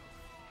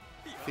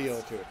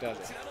feel to it, does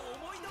it?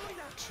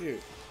 2,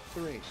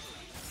 3.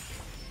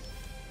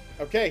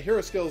 Okay, hero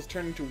skills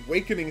turn into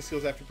awakening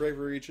skills after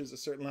bravery reaches a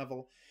certain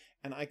level.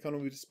 An icon will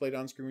be displayed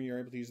on screen when you're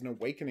able to use an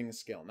awakening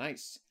skill.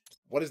 Nice.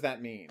 What does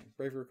that mean?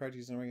 Bravery required to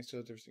use an awakening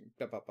skill.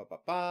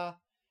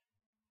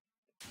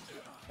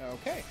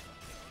 Okay.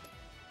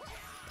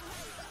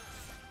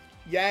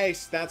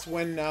 Yes, that's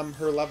when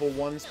her level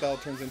 1 spell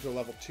turns into a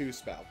level 2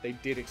 spell. They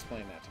did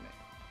explain that to me.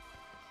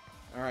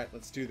 Alright,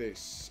 let's do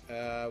this.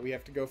 We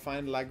have to go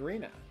find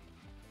Lagrina.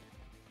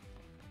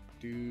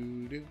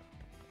 Do-do.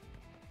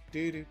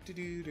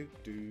 Do-do-do-do-do.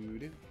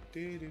 Do-do.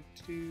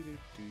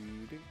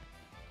 Do-do-do-do-do-do.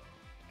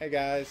 Hey,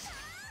 guys.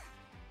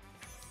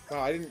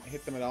 Wow, I didn't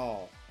hit them at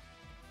all.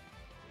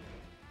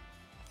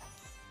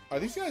 Are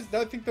these guys...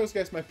 I think those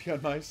guys might be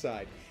on my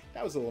side.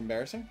 That was a little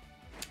embarrassing.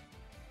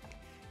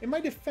 In my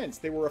defense,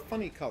 they were a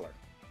funny color.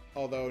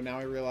 Although now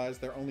I realize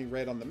they're only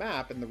red on the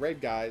map, and the red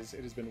guys,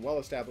 it has been well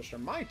established, are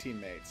my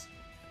teammates.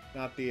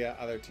 Not the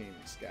other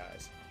team's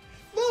guys.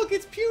 Look,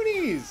 it's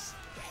Punies!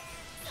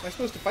 Am I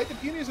supposed to fight the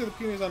Punies or the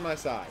Punies on my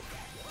side?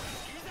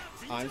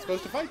 I'm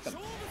supposed to fight them.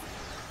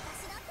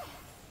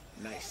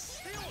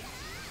 Nice.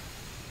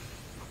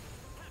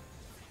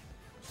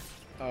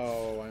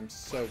 Oh, I'm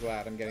so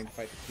glad I'm getting to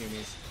fight the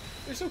Punies.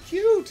 They're so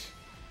cute!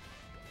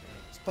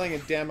 I was playing a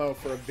demo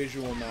for a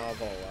visual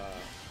novel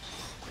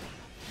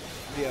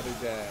the other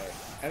day,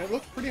 and it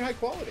looked pretty high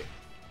quality.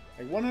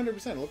 Like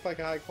 100%, it looked like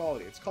a high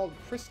quality. It's called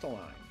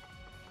Crystalline,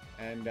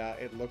 and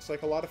it looks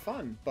like a lot of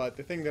fun, but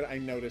the thing that I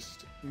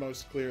noticed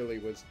most clearly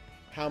was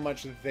how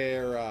much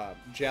their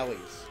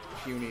jellies,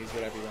 Punies,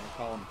 whatever you want to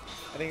call them,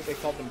 I think they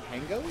called them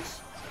Pangos,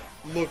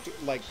 looked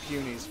like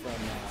Punies from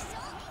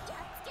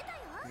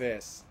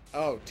this.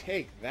 Oh,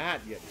 take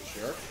that, you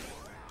jerk.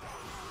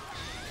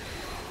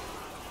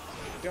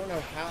 I don't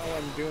know how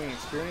I'm doing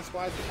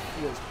experience-wise, but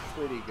it feels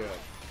pretty good.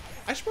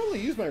 I should probably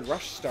use my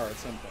Rush Star at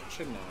some point,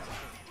 shouldn't I?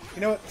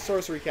 You know what?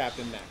 Sorcery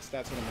Captain next.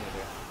 That's what I'm going to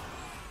do.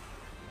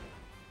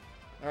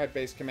 Alright,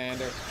 Base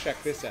Commander.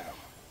 Check this out.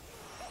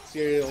 See,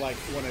 you're like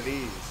one of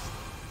these.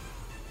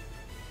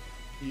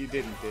 You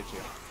didn't, did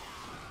you?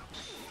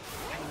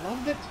 I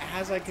love that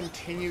as I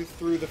continue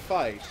through the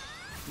fight,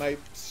 my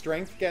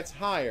strength gets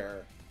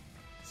higher.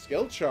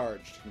 Skill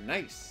charged.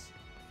 Nice.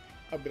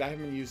 Oh, but I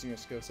haven't been using a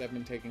skill, so I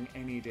haven't been taking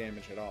any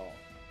damage at all.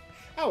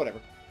 Oh,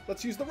 whatever.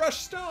 Let's use the Rush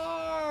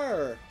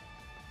Star!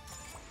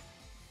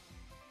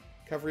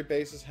 Recovery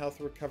bases, health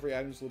recovery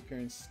items will appear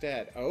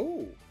instead.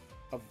 Oh!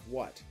 Of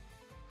what?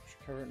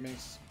 Recover it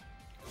makes...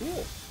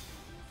 Cool.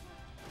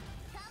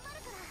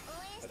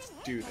 Let's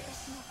do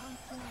this.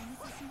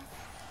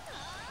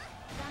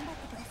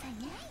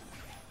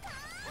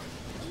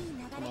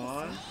 Come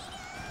on.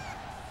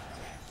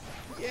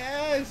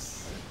 Yes!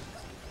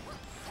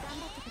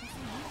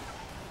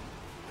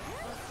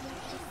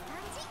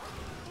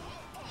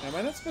 Am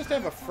I not supposed to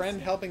have a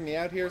friend helping me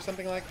out here or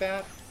something like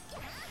that?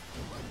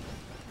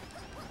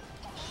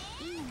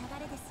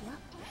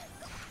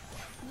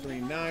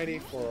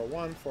 $390,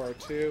 401,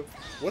 402.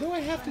 What do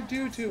I have to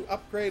do to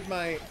upgrade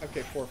my...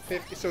 Okay,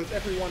 450. So it's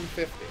every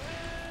 150.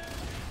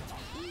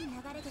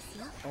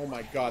 Oh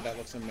my god, that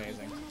looks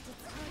amazing.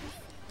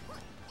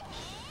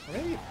 Or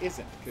maybe it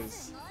isn't,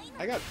 because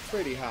I got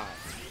pretty high.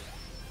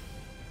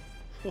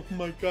 Oh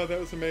my god, that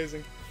was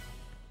amazing.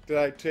 Did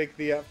I take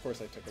the... of course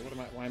I took it.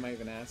 Why am I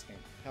even asking?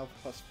 Health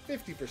plus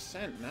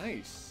 50%.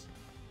 Nice.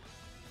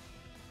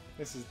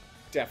 This is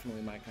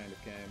definitely my kind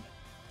of game.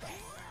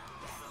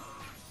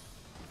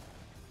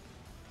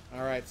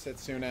 Alright,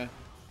 Setsuna.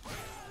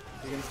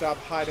 You can stop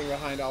hiding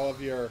behind all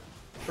of your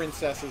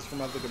princesses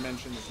from other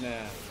dimensions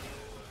now.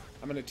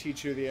 I'm going to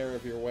teach you the error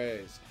of your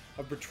ways.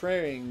 Of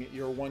betraying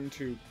your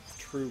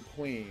true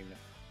queen.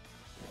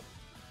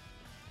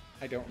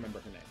 I don't remember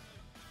her name.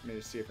 Let me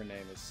just see if her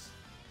name is...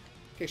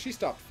 Okay, she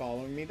stopped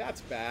following me.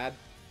 That's bad.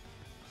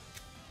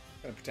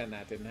 I'm gonna pretend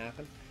that didn't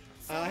happen.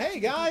 Hey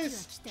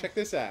guys! Check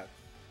this out.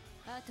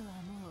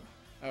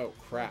 Oh,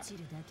 crap.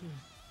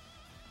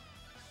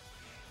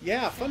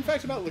 Yeah, fun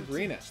fact about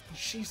Lagrina.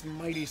 She's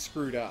mighty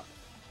screwed up.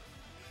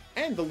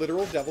 And the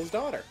literal devil's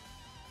daughter.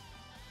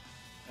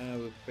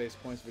 With base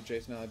points of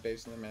adjacent allied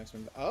base in the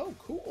maximum... Oh,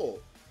 cool!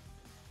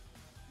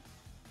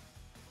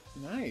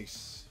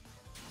 Nice.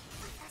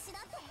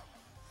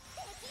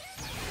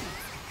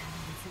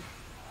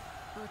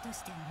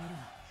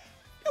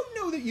 Don't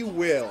know that you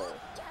will.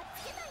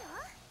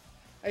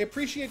 I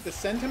appreciate the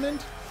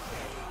sentiment.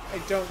 I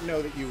don't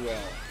know that you will.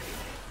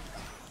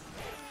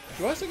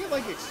 Do I also get,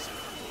 like,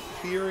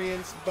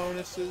 experience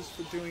bonuses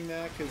for doing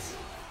that? Because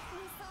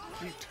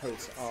you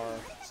totes are,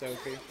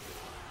 Sophie.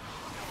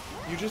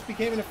 You just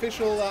became an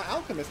official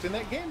alchemist in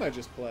that game I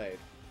just played.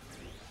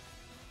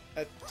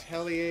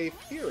 Atelier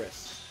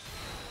Fierce.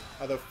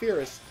 Although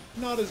Fierce,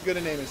 not as good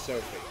a name as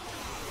Sophie.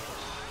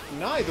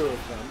 Neither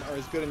of them are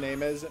as good a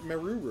name as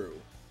Meruru,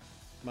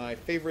 my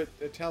favorite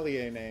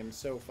Atelier name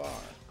so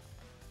far.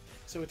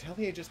 So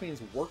Atelier just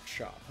means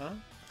workshop, huh?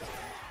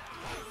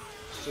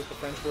 It's just the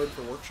French word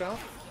for workshop.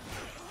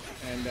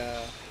 And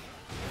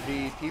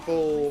the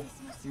people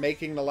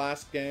making the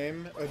last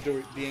game,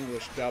 the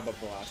English dub of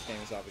the last game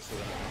is obviously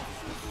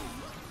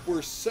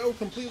were so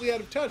completely out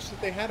of touch that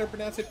they had to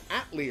pronounce it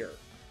Atelier,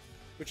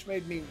 which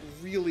made me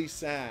really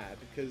sad,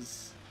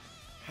 because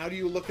how do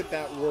you look at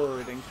that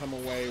word and come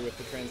away with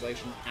the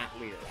translation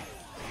Atelier?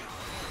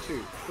 2,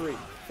 3,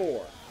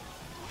 4.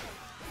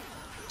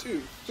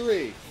 2,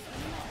 3.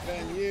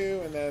 Then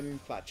you, and then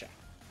Placha.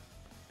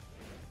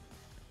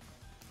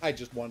 I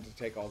just wanted to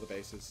take all the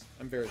bases.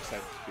 I'm very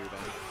excited to do that.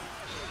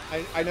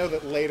 I know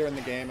that later in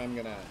the game I'm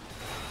gonna...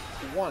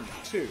 1,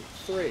 2,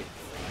 3.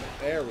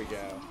 There we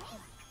go.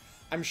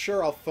 I'm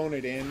sure I'll phone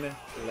it in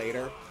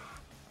later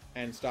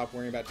and stop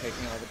worrying about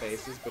taking all the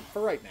bases, but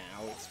for right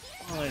now, it's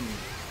fun.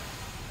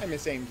 I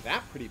misaimed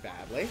that pretty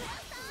badly.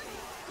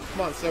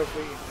 Come on,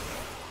 Sophie.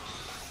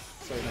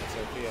 Sorry, not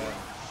Sophie.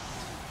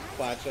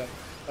 Placha.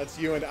 Let's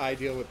you and I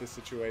deal with this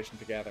situation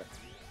together.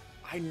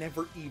 I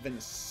never even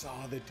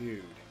saw the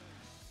dude.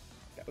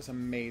 That was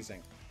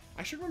amazing.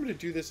 I should remember to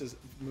do this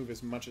move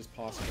as much as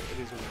possible. It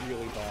is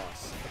really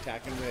boss.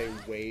 Attacking with a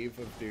wave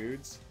of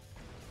dudes.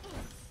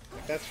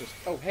 Like, that's just...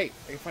 Oh, hey,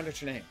 I can find out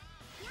your name.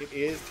 It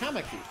is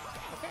Tamaki.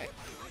 Okay.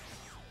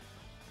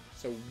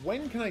 So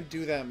when can I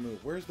do that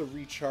move? Where's the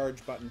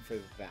recharge button for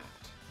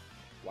that?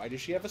 Why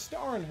does she have a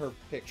star in her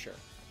picture?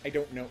 I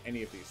don't know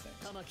any of these things.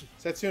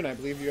 Setsuna, I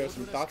believe you have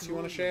some thoughts you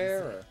want to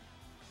share, or...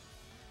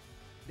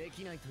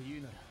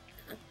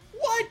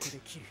 What?!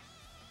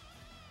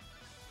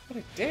 What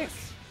a dick!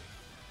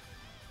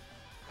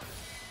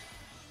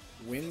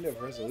 Wind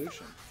of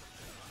Resolution.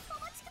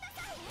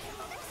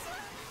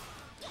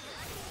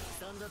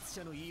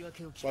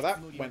 Well, that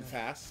went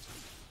fast.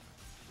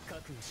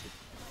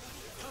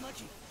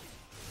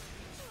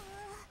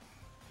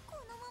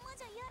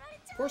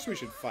 Of course we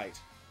should fight.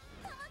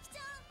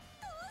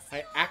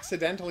 I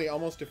accidentally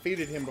almost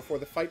defeated him before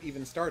the fight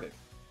even started.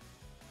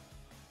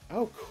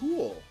 Oh,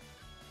 cool.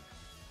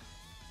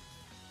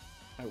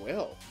 I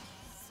will.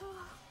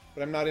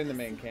 But I'm not in the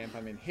main camp,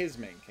 I'm in his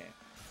main camp.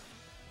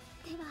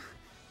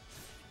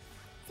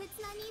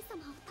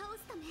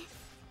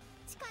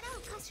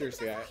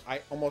 Seriously, I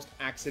almost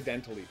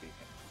accidentally beat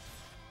him.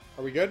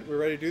 Are we good? We're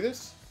ready to do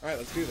this? Alright,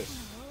 let's do this.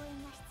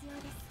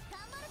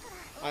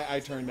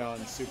 I turned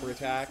on super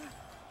attack.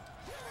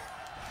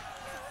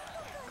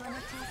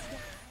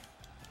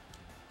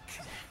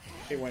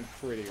 It went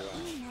pretty well.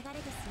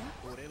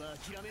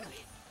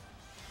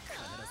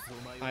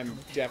 I'm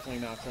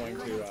definitely not going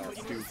to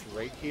do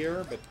great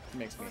here, but it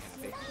makes me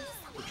happy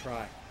to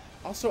try.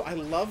 Also, I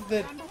love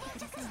that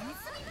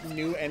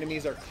new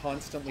enemies are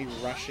constantly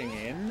rushing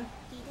in.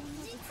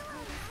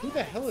 Who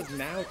the hell is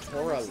now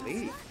Tora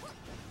Lee?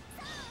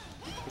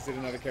 Is it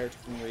another character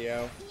from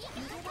Rio?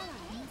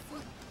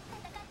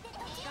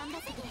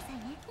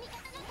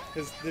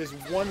 Because there's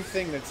one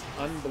thing that's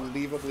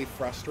unbelievably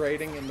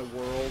frustrating in the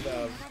world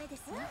of...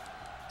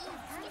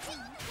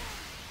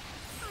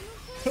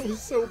 That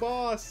was so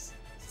boss!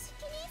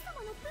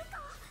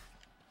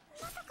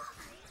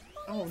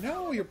 Oh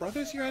no, your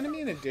brother's your enemy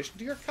in addition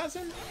to your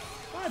cousin?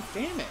 God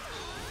damn it.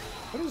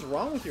 What is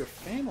wrong with your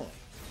family?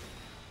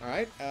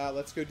 Alright,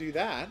 let's go do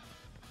that.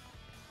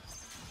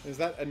 Is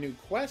that a new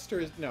quest, or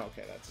is... No,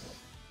 okay, that's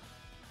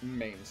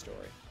main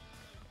story.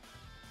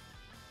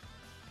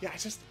 Yeah,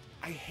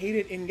 I hate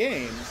it in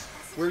games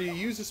where you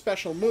use a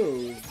special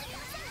move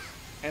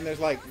and there's,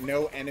 like,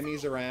 no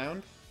enemies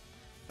around.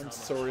 I'm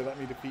sorry, let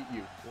me defeat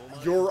you.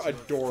 You're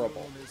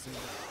adorable.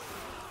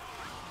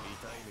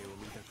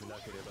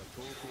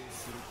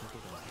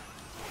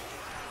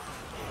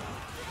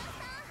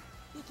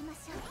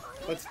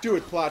 Let's do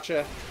it,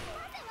 Placha.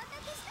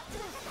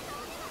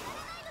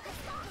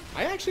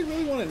 I actually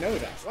really want to know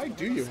that. Why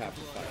do you have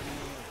to fight?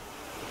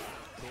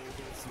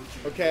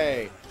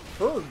 Okay,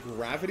 her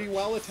gravity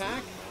well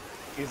attack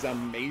is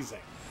amazing.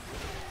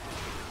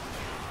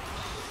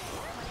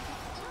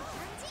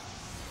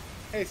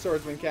 Hey,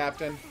 Swordsman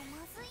Captain.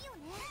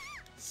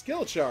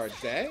 Skill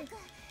charged, eh?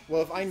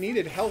 Well, if I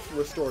needed health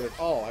restored at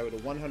all, I would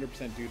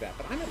 100% do that.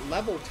 But I'm at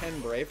level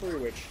 10 bravery,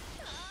 which...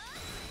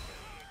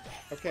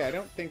 Okay, I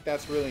don't think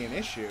that's really an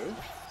issue.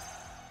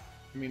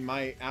 I mean,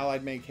 my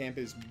allied main camp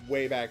is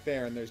way back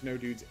there, and there's no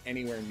dudes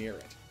anywhere near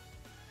it.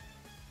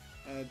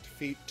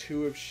 Defeat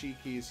 2 of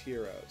Shiki's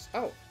heroes.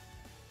 Oh.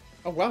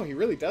 Oh, wow, he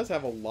really does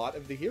have a lot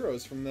of the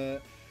heroes from the...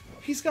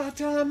 He's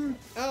got,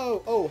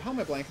 Oh, how am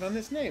I blanking on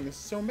this name? This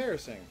is so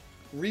embarrassing.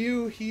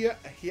 Ryu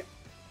Hayabusa.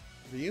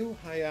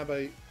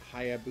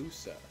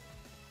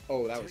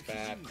 Oh, that was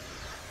bad.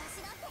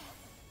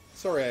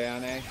 Sorry,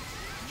 Ayane.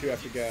 But you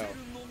have to go.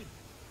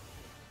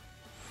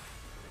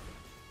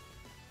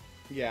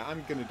 Yeah,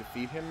 I'm gonna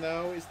defeat him,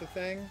 though, is the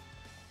thing.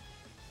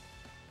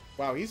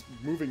 Wow, he's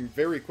moving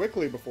very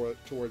quickly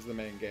towards the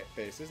main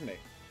base, isn't he?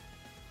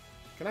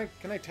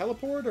 Can I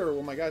teleport, or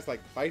will my guys,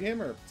 like, fight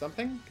him or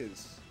something?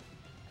 Because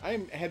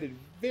I'm headed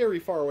very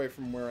far away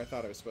from where I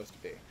thought I was supposed to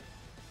be.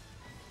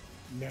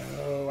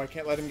 No, I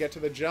can't let him get to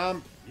the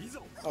jump.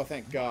 Oh,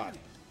 thank God.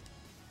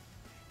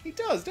 He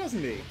does,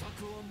 doesn't he?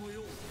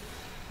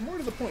 More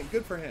to the point,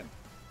 good for him.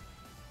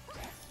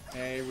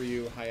 Hey,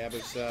 Ryu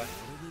Hayabusa.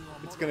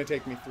 It's gonna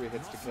take me 3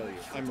 hits to kill you.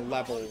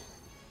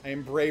 I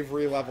am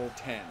bravery level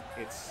 10.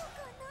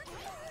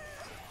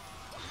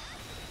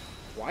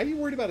 Why are you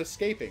worried about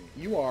escaping?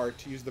 You are,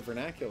 to use the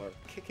vernacular,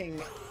 kicking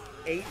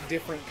 8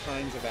 different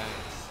kinds of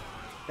ass.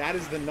 That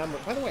is the number.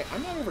 By the way,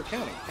 I'm not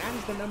overcounting. That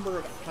is the number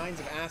of kinds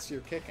of ass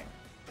you're kicking.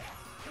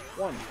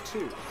 1,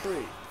 2, 3,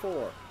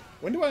 4.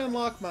 When do I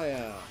unlock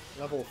my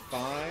level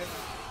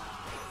 5?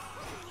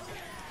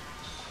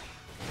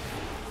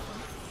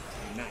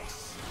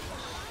 Nice.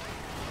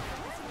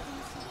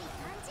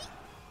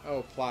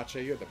 Oh,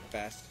 Placha, you're the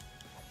best.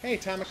 Hey,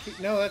 Tamaki.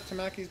 No,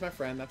 Tamaki's my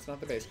friend. That's not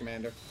the base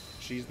commander.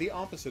 She's the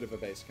opposite of a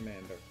base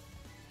commander,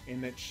 in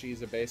that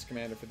she's a base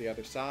commander for the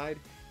other side.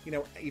 You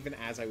know, even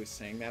as I was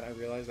saying that, I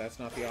realized that's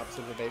not the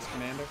opposite of a base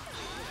commander.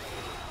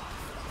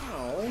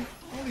 Oh,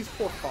 all these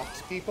poor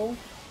fox people.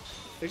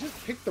 They just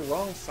picked the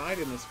wrong side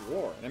in this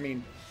war. I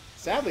mean,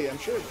 sadly, I'm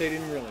sure they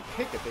didn't really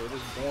pick it. They were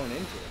just born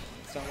into it.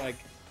 It's not like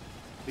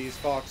these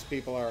fox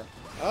people are...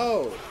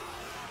 Oh!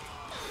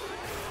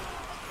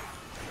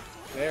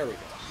 There we go.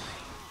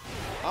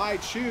 I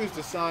choose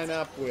to sign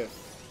up with,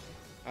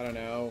 I don't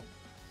know,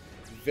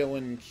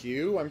 Villain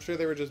Q. I'm sure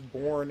they were just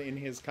born in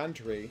his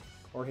country,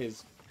 or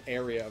his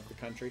area of the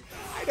country.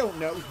 I don't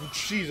know.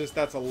 Jesus,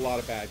 that's a lot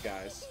of bad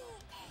guys.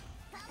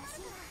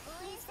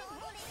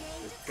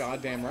 You're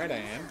goddamn right I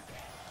am.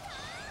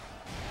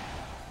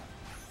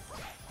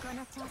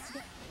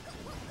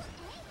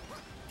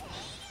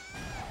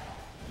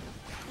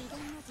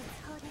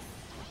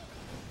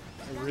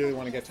 I really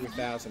want to get to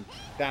 1,000.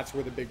 That's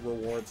where the big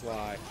rewards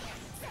lie,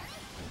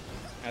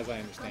 as I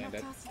understand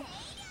it.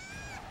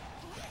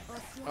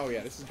 Oh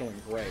yeah, this is going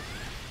great.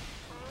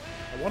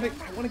 I want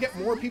to get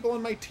more people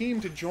on my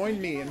team to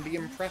join me and be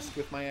impressed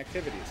with my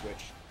activities,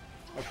 which,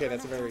 okay,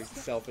 that's a very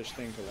selfish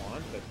thing to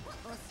want, but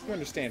you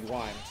understand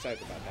why I'm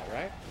excited about that,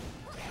 right?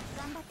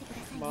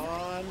 Come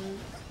on.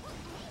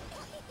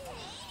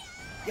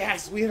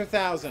 Yes, we hit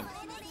 1,000.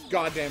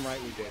 Goddamn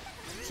right we did.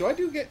 So I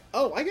do get...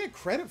 Oh, I get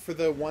credit for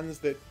the ones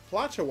that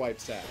Placha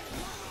wipes out.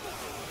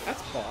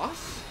 That's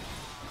boss.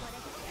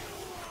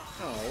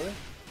 Oh.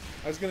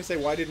 I was going to say,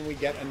 why didn't we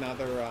get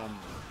another,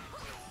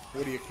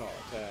 what do you call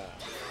it?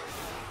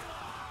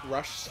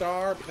 Rush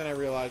Star? But then I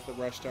realized that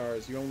Rush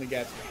Stars, you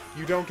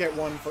don't get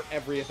one for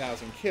every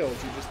 1,000 kills.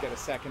 You just get a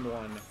second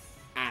one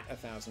at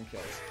 1,000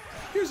 kills.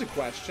 Here's a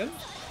question.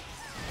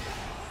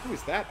 Who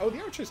is that? Oh,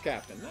 the Archer's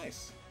Captain.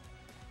 Nice.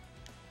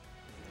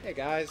 Hey,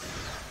 guys.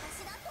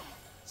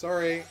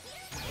 Sorry.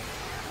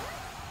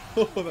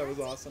 Oh, that was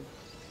awesome.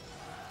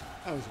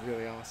 That was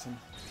really awesome.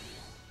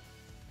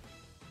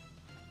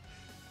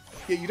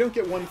 Yeah, you don't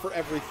get one for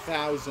every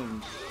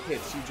 1,000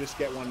 hits. You just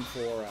get one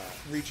for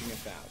reaching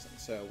 1,000.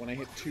 So when I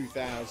hit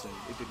 2,000,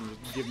 it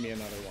didn't just give me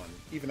another one.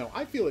 Even though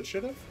I feel it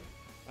should have.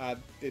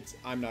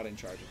 I'm not in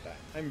charge of that.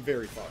 I'm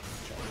very far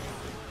from in charge.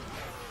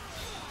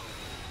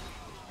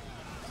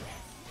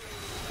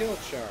 Kill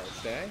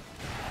charged, eh?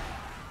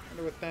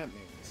 Wonder what that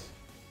means.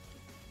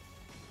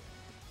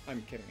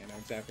 I'm kidding, I know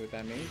exactly what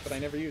that means, but I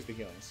never used the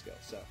healing skill,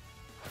 so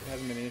it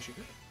hasn't been an issue.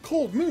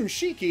 Cold Moon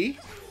Shiki!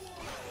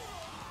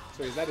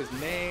 So is that his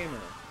name, or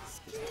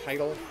his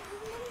title?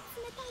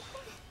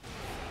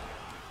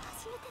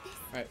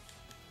 Alright.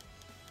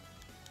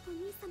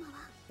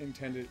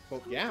 Intended...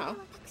 Well, yeah.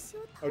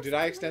 Oh, did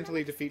I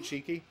accidentally defeat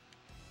Shiki?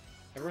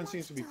 Everyone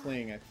seems to be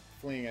fleeing. I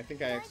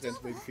think I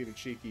accidentally defeated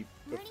Shiki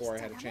before I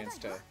had a chance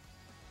to...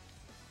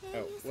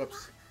 Oh,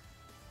 whoops.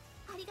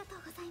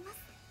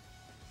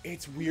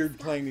 It's weird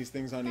playing these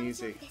things on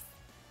easy.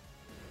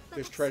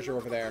 There's treasure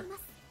over there.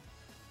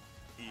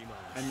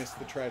 I missed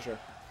the treasure.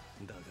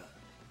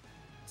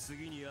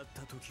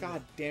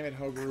 God damn it,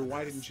 Hoguru,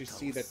 why didn't you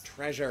see the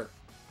treasure?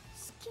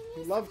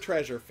 You love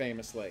treasure,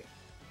 famously.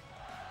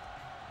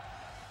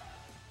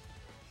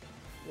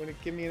 Would it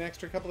give me an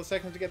extra couple of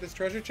seconds to get this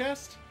treasure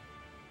chest?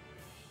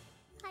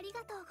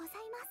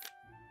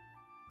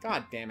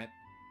 God damn it.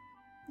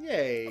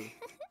 Yay.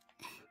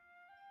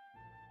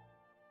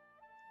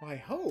 I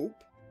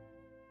hope.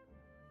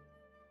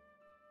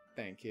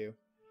 Thank you.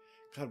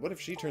 God, what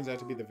if she turns out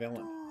to be the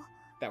villain?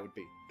 That would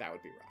be rough.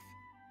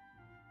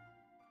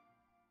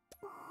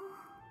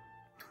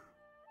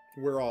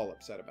 We're all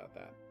upset about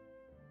that.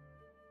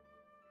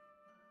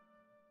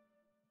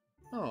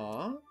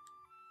 Aww.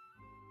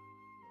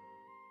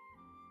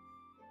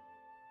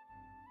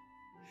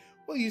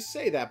 Well, you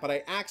say that, but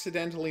I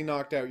accidentally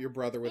knocked out your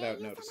brother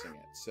without noticing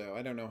it, so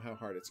I don't know how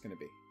hard it's going to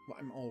be. Well,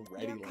 I'm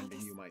already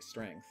lending you my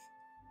strength.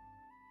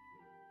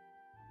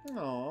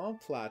 Aw,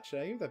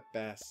 Placha, you're the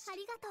best.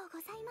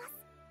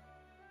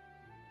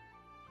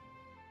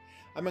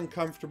 I'm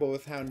uncomfortable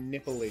with how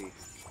nipply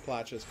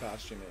Placha's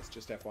costume is,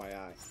 just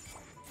FYI.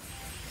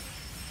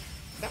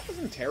 That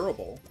wasn't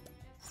terrible.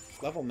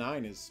 Level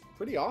 9 is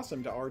pretty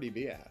awesome to already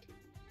be at.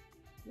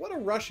 What a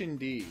rush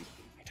indeed.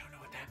 I don't know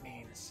what that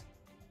means.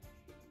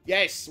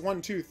 Yes!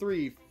 1, 2,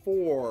 3,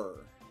 4.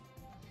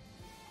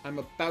 I'm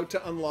about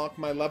to unlock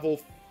my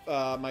level,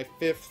 my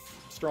 5th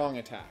strong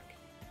attack.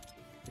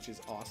 which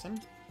is awesome.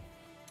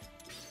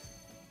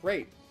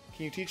 Great.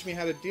 Can you teach me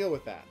how to deal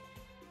with that?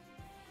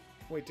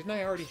 Wait, didn't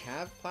I already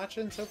have Placha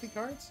and Sophie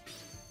cards?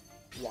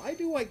 Why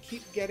do I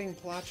keep getting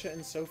Placha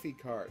and Sophie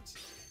cards?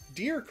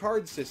 Dear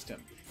card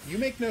system, you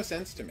make no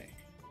sense to me.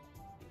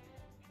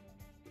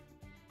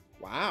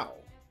 Wow.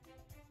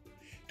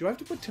 Do I have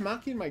to put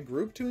Tamaki in my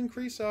group to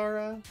increase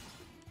our,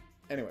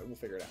 Anyway, we'll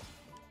figure it out.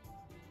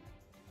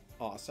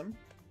 Awesome.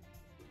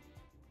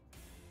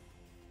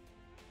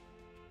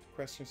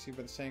 Question received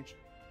by the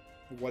Sanctuary.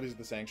 What is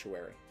the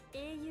Sanctuary?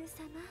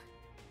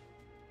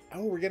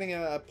 Oh, we're getting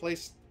a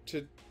place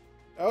to...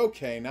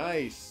 Okay,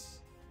 nice.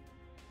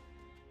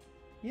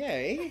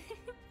 Yay.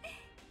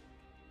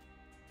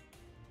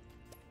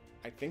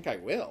 I think I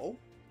will.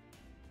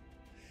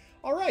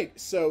 Alright,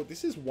 so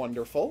this is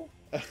wonderful.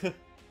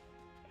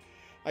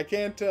 I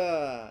can't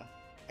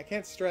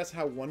stress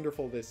how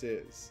wonderful this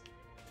is.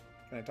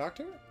 Can I talk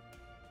to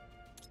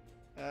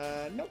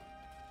her? Nope.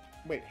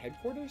 Wait,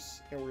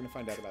 headquarters? Yeah, we're gonna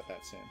find out about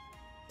that soon.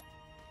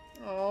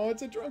 Oh,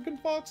 it's a drunken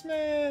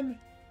foxman!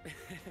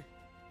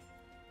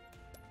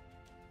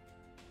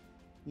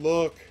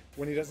 Look,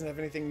 when he doesn't have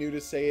anything new to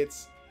say,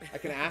 it's... I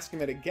can ask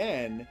him it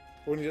again,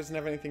 but when he doesn't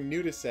have anything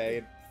new to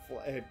say,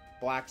 it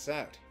blacks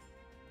out.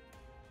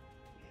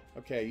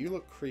 Okay, you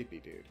look creepy,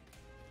 dude.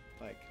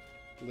 Like,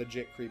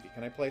 legit creepy.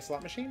 Can I play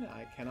slot machine?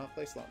 I cannot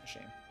play slot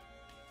machine.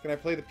 Can I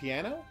play the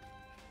piano?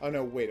 Oh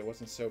no, wait, it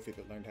wasn't Sophie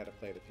that learned how to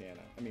play the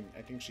piano. I mean,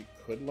 I think she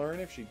could learn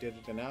if she did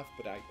it enough,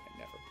 but I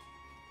never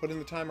put in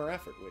the time or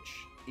effort, which,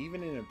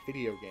 even in a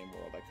video game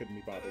world, I couldn't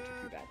be bothered to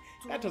do that.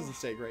 That doesn't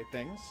say great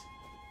things.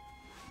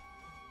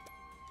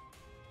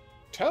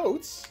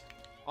 Totes?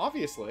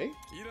 Obviously.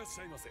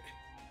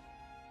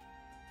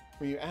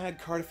 When you add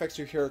card effects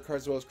to your hero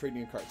cards as well as create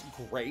new cards.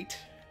 Great.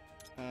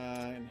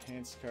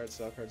 Enhance cards,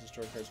 sell cards,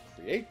 destroy cards,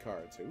 create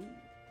cards. Ooh.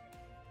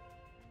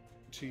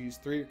 To use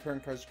 3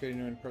 current cards to create a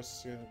new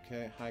process.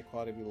 Okay, high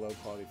quality, be low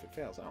quality if it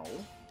fails. Oh.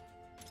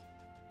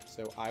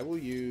 So I will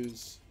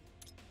use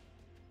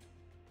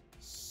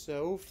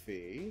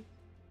Sophie.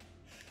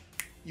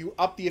 You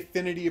up the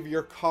affinity of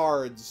your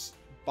cards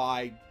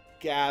by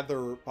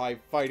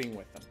fighting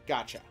with them.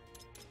 Gotcha.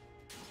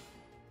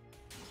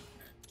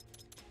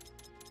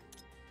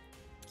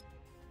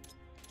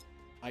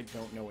 I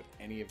don't know what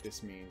any of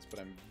this means, but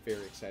I'm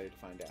very excited to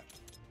find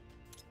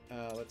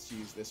out. Let's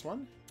use this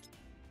one.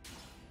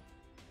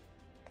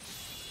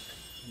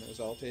 And the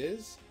result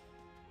is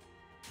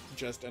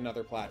just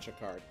another Placha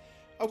card.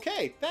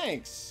 Okay,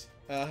 thanks.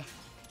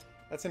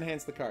 Let's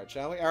enhance the card,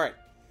 shall we? All right.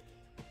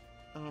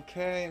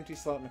 Okay, empty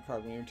slot in a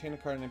card. When you retain a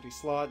card in an empty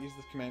slot, use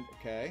this command.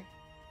 Okay.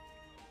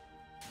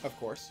 Of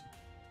course.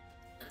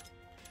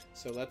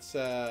 So let's,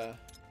 So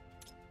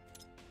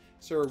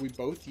are we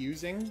both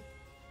using...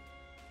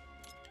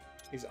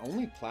 Is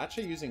only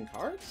Placha using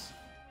cards?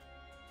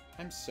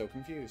 I'm so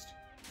confused.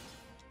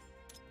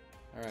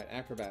 Alright,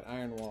 Acrobat,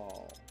 Iron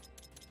Wall.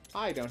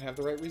 I don't have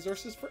the right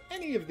resources for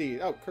any of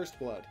these. Oh, Cursed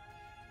Blood.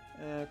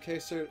 Okay,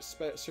 certain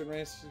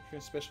races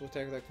special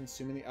attack without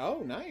consuming the...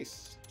 Oh,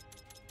 nice.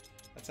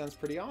 That sounds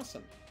pretty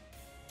awesome.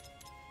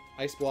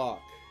 Ice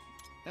Block.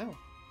 Oh,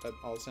 that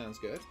all sounds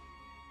good.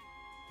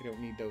 We don't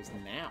need those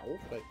now,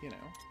 but, you know.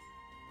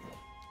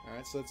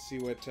 Alright, so let's see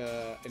what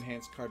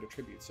enhanced card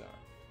attributes are.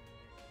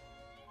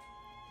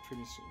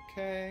 Attributes,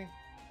 okay.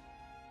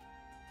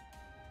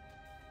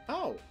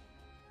 Oh!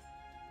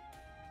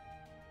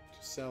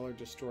 To sell or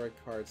destroy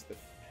cards that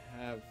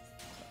have...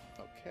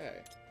 Okay.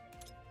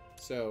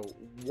 So,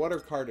 what are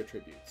card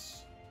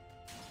attributes?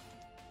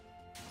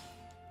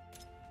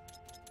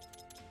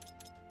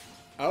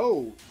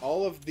 Oh!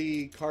 All of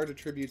the card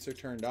attributes are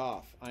turned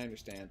off. I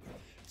understand.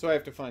 So I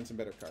have to find some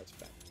better cards for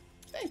that.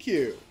 Thank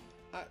you!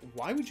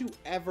 Why would you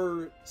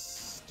ever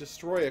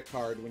destroy a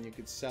card when you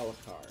could sell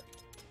a card?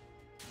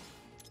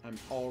 I'm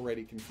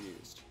already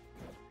confused.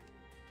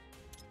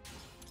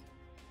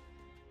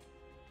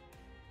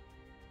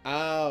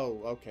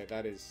 Oh, okay,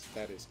 that is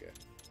good.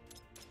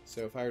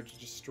 So if I were to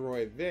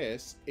destroy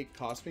this, it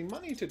costs me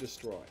money to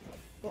destroy.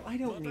 Well, I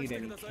don't need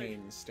any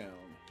cane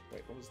stone.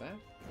 Wait, what was that?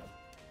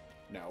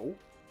 No.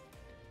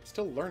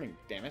 Still learning,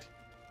 damn it.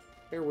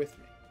 Bear with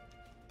me.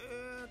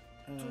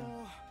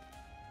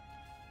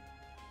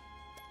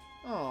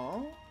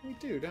 Aw, we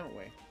do, don't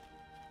we?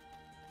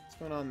 What's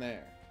going on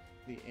there?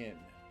 The inn.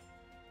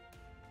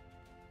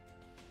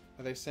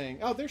 Are they saying...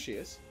 Oh, there she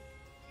is.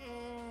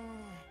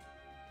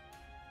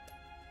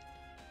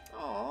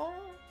 Aww.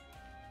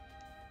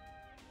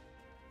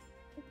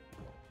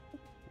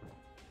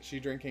 Is she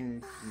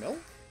drinking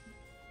milk?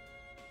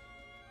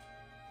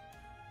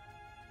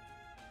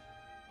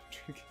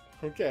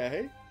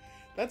 Okay.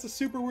 That's a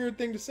super weird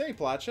thing to say,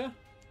 Placha.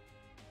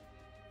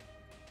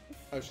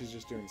 Oh, she's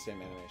just doing the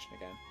same animation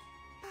again.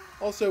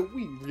 Also,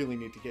 we really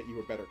need to get you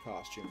a better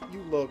costume.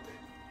 You look...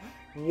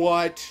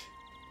 What?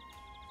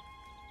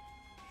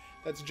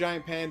 That's a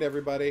giant panda,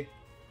 everybody.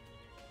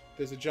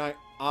 There's a giant...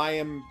 I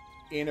am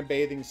in a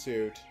bathing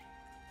suit.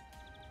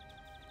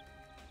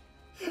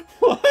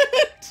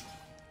 What?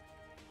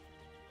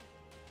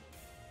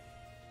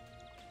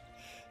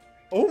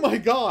 Oh my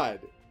god!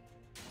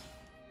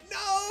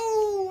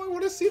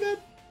 to see that.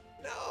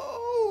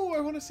 No, I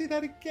want to see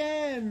that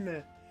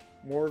again.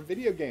 More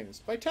video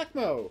games by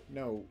Tecmo.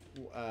 No,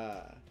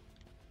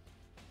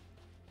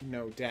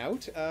 no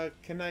doubt.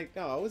 Can I?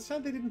 Oh, it's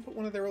sad they didn't put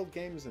one of their old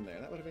games in there.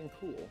 That would have been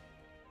cool.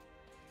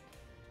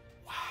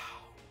 Wow,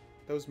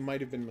 those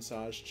might have been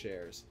massage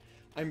chairs.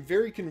 I'm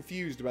very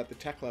confused about the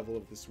tech level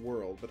of this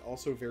world, but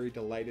also very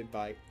delighted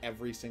by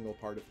every single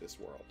part of this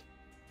world.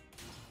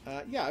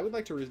 Yeah, I would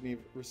like to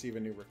receive a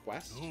new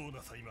request.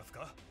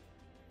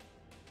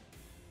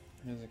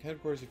 As a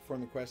headquarters, you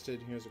perform the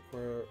quested. Here's a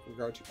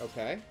regard to.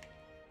 Okay.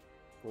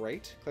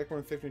 Great. Collect more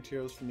than 50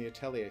 materials from the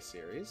Atelier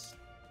series.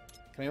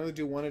 Can I only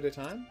do one at a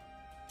time?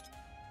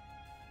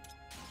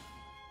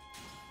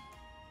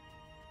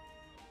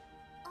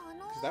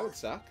 Because that would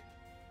suck.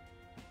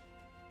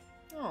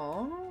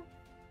 Aww.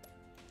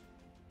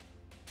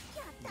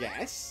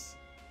 Yes.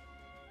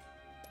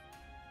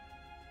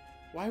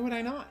 Why would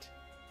I not?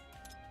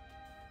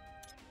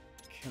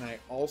 Can I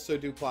also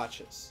do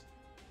plotches?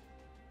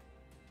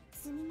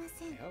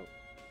 I hope.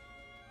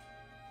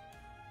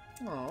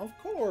 Oh, of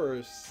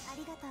course.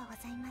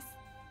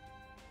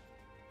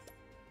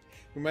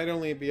 We might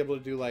only be able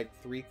to do like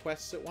 3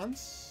 quests at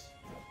once.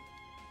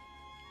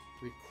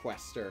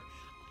 Requester.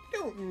 I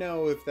don't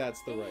know if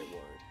that's the right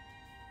word.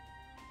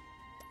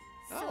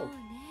 Oh.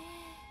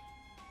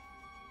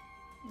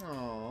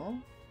 Oh.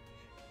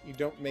 You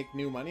don't make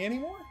new money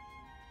anymore?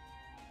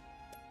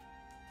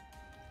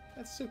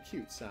 That's so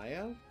cute,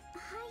 Sayo.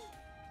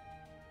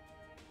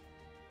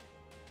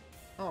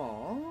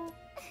 Aww.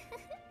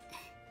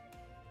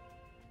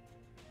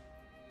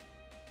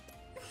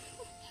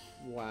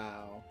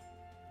 Wow.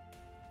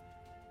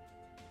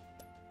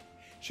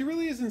 She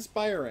really is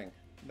inspiring,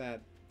 that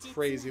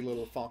crazy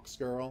little fox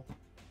girl.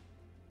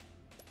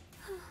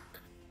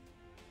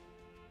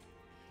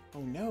 Oh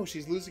no,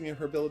 she's losing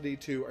her ability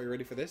to, are you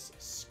ready for this?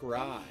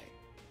 Scry.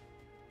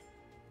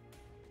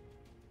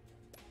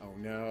 Oh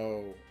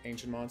no.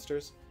 Ancient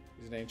monsters?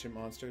 Is it ancient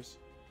monsters?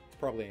 It's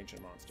probably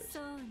ancient monsters.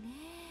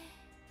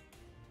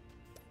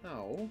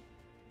 Oh.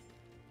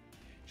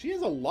 She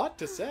has a lot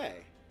to say.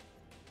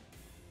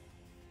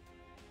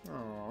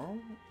 Oh,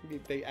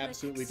 they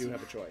absolutely do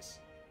have a choice.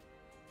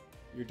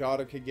 Your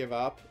daughter could give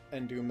up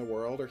and doom the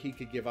world, or he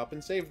could give up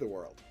and save the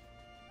world.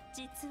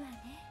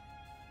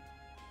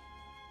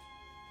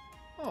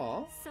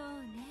 Aw.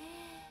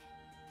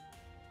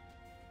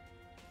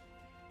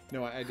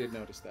 No, I did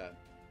notice that.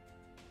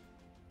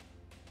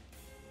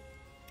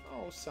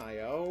 Oh,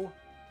 Sayo.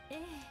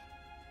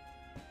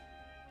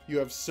 You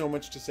have so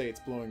much to say, it's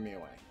blowing me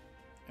away.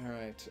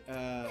 Alright,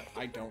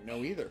 I don't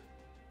know either.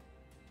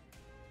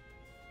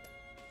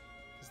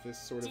 Has this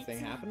sort of thing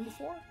happened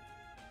before?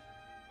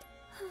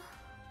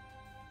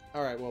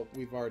 Alright, well,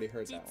 we've already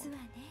heard that one.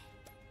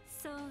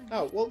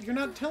 Oh, well, you're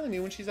not telling me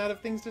when she's out of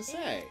things to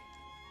say.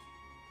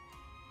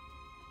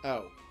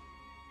 Oh.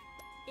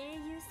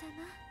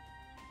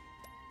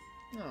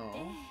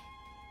 Oh.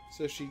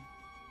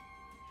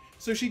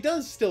 So she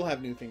does still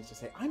have new things to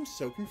say. I'm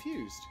so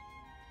confused.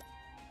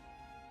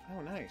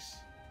 Oh, nice.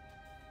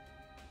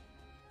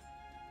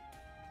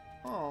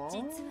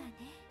 Aww.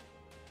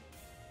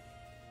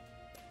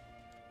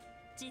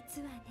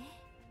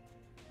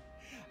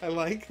 I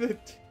like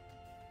that.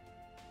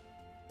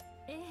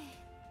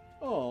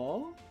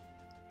 Aww.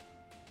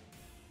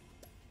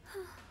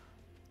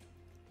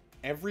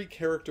 Every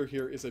character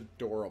here is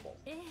adorable.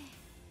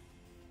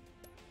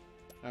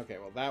 Okay,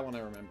 well, that one I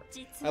remember.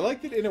 I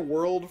like that in a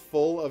world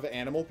full of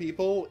animal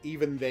people,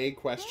 even they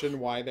question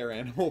why they're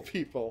animal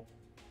people.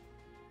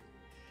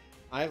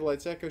 I have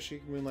Light's Echo,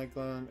 Sheik, Moonlight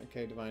Glone.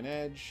 Okay, Divine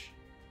Edge.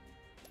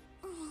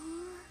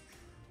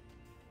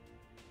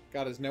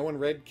 God, has no one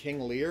read King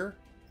Lear?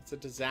 It's a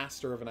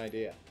disaster of an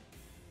idea.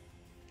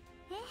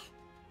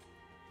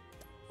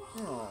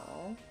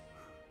 Aww.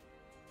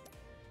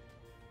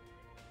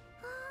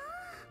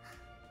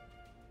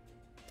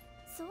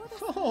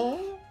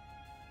 Aww.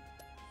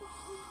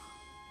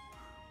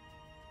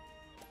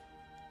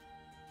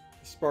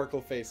 The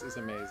sparkle face is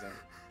amazing.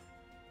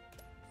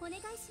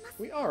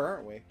 We are,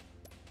 aren't we?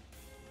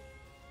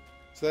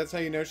 So that's how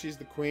you know she's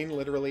the queen?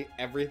 Literally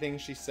everything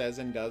she says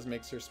and does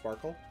makes her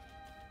sparkle?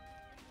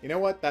 You know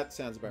what? That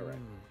sounds about right.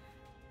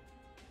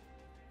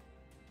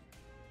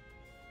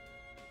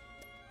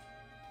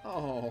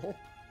 Oh,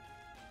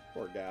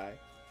 poor guy.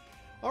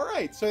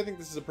 Alright, so I think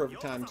this is a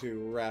perfect time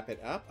to wrap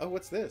it up. Oh,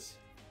 what's this?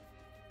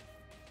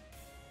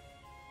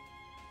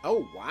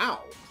 Oh,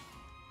 wow.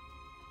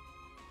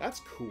 That's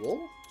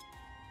cool.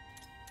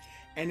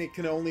 And it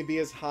can only be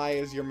as high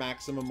as your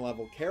maximum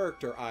level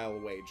character, I'll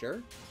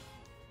wager.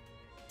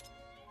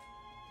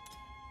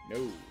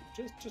 No,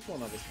 just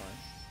one of is fine.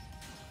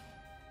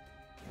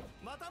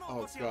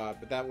 Oh god,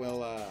 but that will,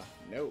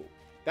 no.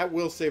 That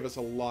will save us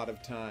a lot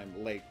of time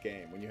late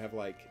game when you have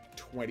like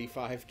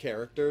 25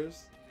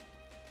 characters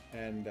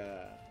and,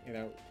 you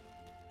know,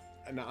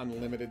 an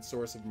unlimited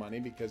source of money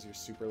because you're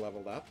super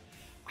leveled up.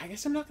 I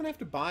guess I'm not going to have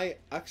to buy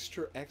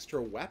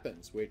extra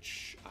weapons,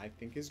 which I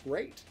think is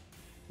great.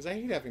 Because I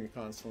hate having to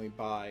constantly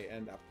buy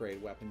and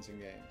upgrade weapons in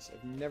games.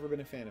 I've never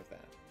been a fan of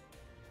that.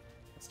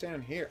 What's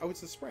down here? Oh,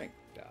 it's the spring.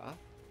 Duh.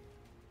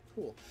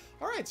 Cool.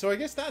 Alright, so I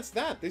guess that's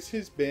that. This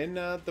has been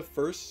the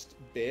first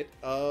bit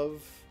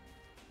of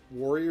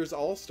Warriors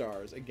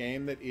All-Stars, a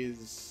game that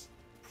is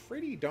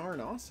pretty darn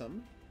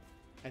awesome,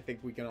 I think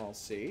we can all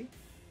see.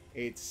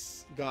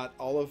 It's got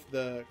all of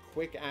the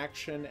quick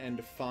action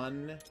and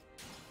fun,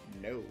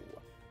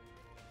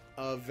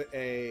 of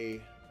a...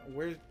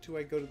 Where do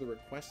I go to the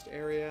request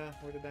area?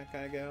 Where did that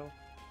guy go?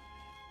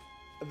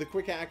 The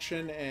quick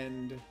action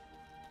and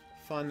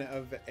fun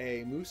of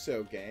a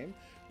Musou game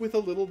with a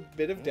little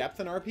bit of depth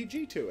and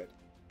RPG to it.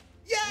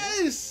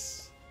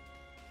 Yes!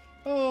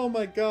 Oh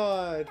my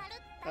god.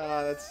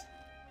 That's...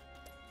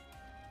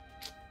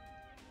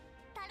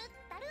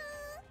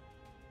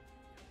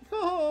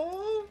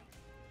 Oh.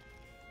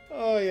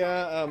 Oh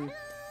yeah,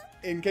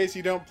 in case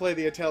you don't play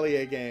the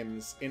Atelier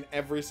games, in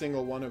every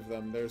single one of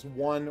them, there's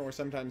one or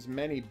sometimes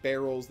many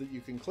barrels that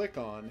you can click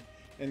on,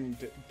 and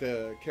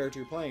the character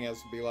you're playing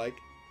as will be like,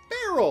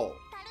 barrel!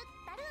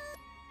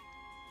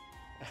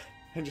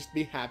 And just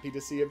be happy to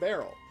see a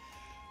barrel.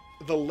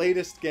 The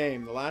latest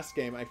game, the last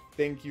game, I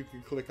think you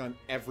could click on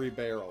every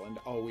barrel and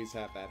always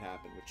have that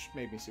happen, which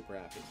made me super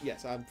happy.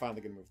 Yes, I'm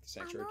finally going to move the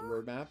sanctuary to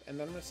word map, and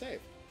then I'm going to save.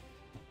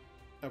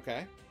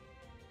 Okay.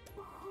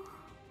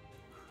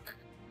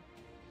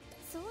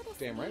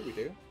 Damn right we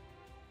do.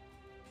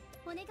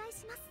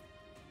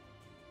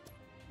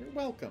 You're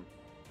welcome.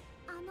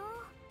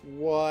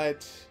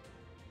 What?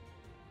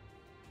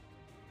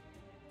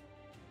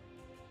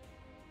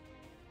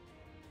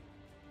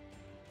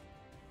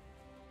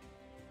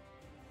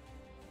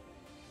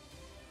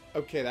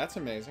 Okay, that's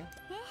amazing.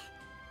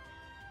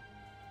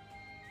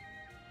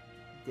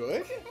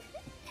 Good?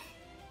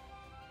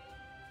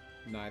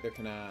 Neither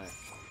can I.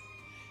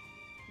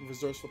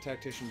 Resourceful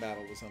Tactician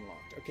battle was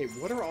unlocked. Okay,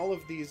 what are all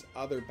of these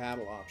other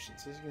battle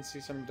options? As you can see,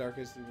 some of the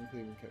darkest have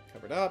been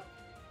covered up.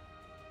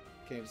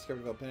 Okay, discover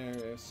develop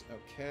areas.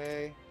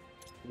 Okay.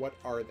 What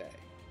are they?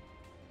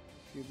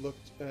 If you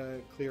looked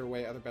clear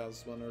away other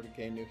battles as well in order to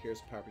gain new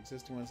heroes, power up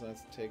existing ones,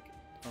 let's take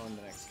on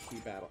the next key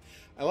battle.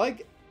 I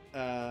like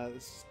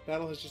this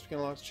battle has just been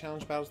unlocked.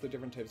 Challenge battles, the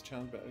different types of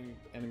challenge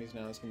enemies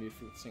now. This can be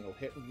a single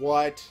hit.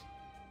 What?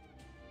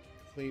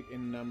 Complete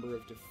in number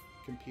of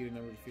compete in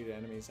number of defeated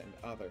enemies and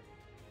other.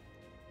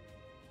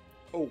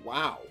 Oh,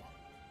 wow.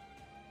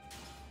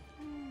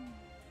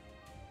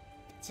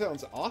 That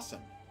sounds awesome.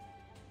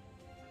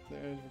 There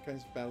are different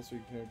kinds of battles we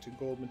can do to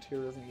gold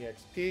materials and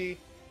EXP.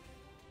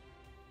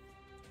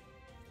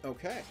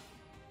 Okay.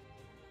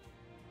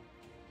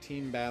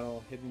 Team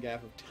battle, hidden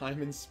gap of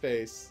time and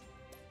space.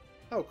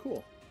 Oh,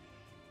 cool.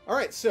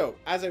 Alright, so,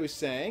 as I was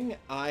saying,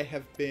 I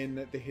have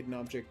been the Hidden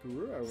Object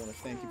Guru. I want to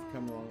thank you for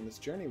coming along on this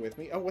journey with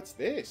me. Oh, what's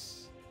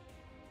this?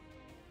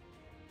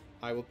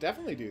 I will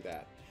definitely do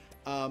that.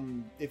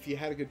 If you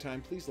had a good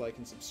time, please like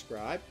and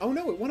subscribe. Oh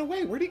no, it went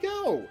away. Where'd he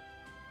go?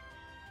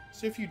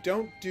 So if you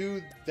don't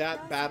do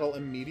that battle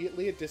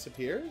immediately, it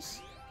disappears?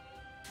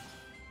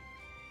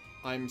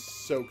 I'm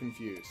so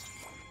confused.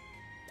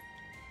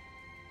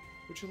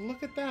 Would you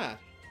look at that?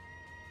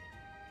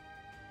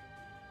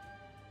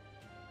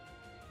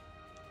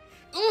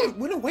 Oh, it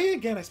went away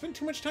again. I spent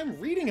too much time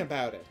reading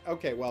about it.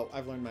 Okay, well,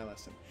 I've learned my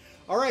lesson.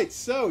 Alright,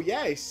 so,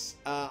 yes,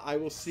 I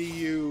will see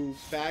you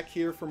back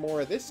here for more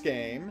of this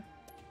game.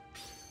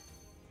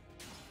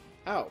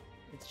 Oh,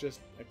 it's just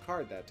a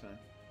card that time.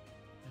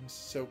 I'm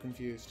so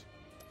confused.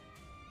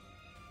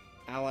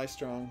 Ally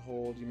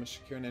Stronghold. You must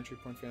secure an entry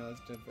point for allies.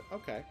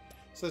 Okay,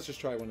 so let's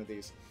just try one of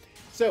these.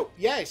 So,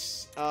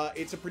 yes,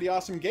 it's a pretty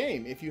awesome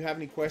game. If you have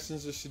any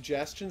questions or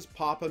suggestions,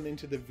 pop them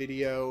into the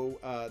video,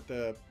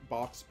 the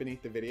box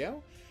beneath the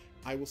video.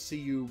 I will see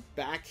you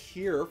back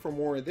here for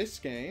more of this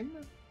game.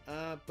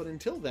 But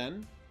until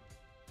then,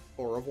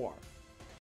 au revoir.